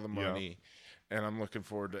make all the money. And I'm looking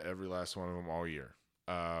forward to every last one of them all year.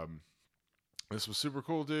 This was super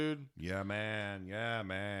cool, dude. Yeah, man.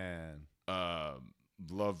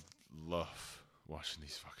 Love watching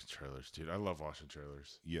these fucking trailers, dude. I love watching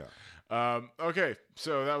trailers. Yeah. Okay,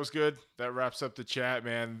 so that was good. That wraps up the chat,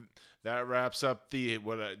 man. That wraps up the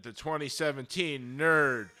 2017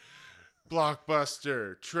 Nerd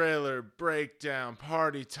Blockbuster Trailer Breakdown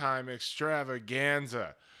Party Time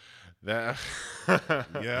Extravaganza. That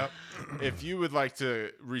Yep. If you would like to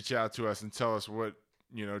reach out to us and tell us what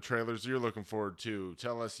trailers you're looking forward to,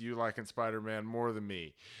 tell us you liking Spider-Man more than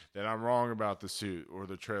me, that I'm wrong about the suit or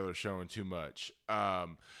the trailer showing too much.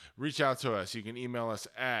 Reach out to us. You can email us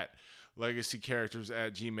at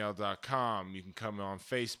legacycharacters@gmail.com. You can come on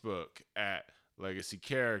Facebook at Legacy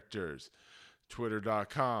Characters,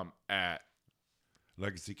 twitter.com at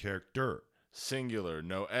Legacy Character. Singular,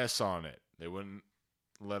 no S on it. They wouldn't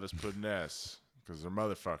let us put an S because they're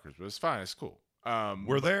motherfuckers, but it's fine. It's cool.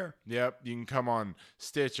 We're there. Yep. You can come on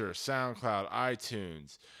Stitcher, SoundCloud,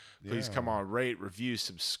 iTunes. Please come on, rate, review,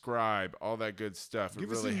 subscribe, all that good stuff. Give it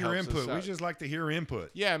really us your helps input. us out. We just like to hear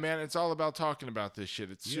input. Yeah, man. It's all about talking about this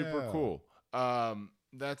shit. It's super cool.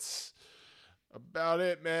 That's about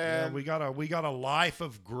it, man. Yeah, we got a life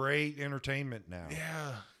of great entertainment now.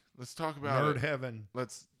 Yeah. Let's talk about Nerd heaven.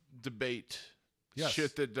 Let's debate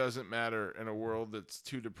shit that doesn't matter in a world that's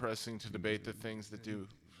too depressing to debate the things that do.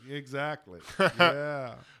 Exactly.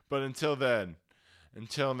 Yeah. But until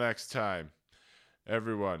next time,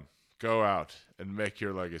 everyone, go out and make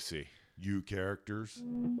your legacy. You characters.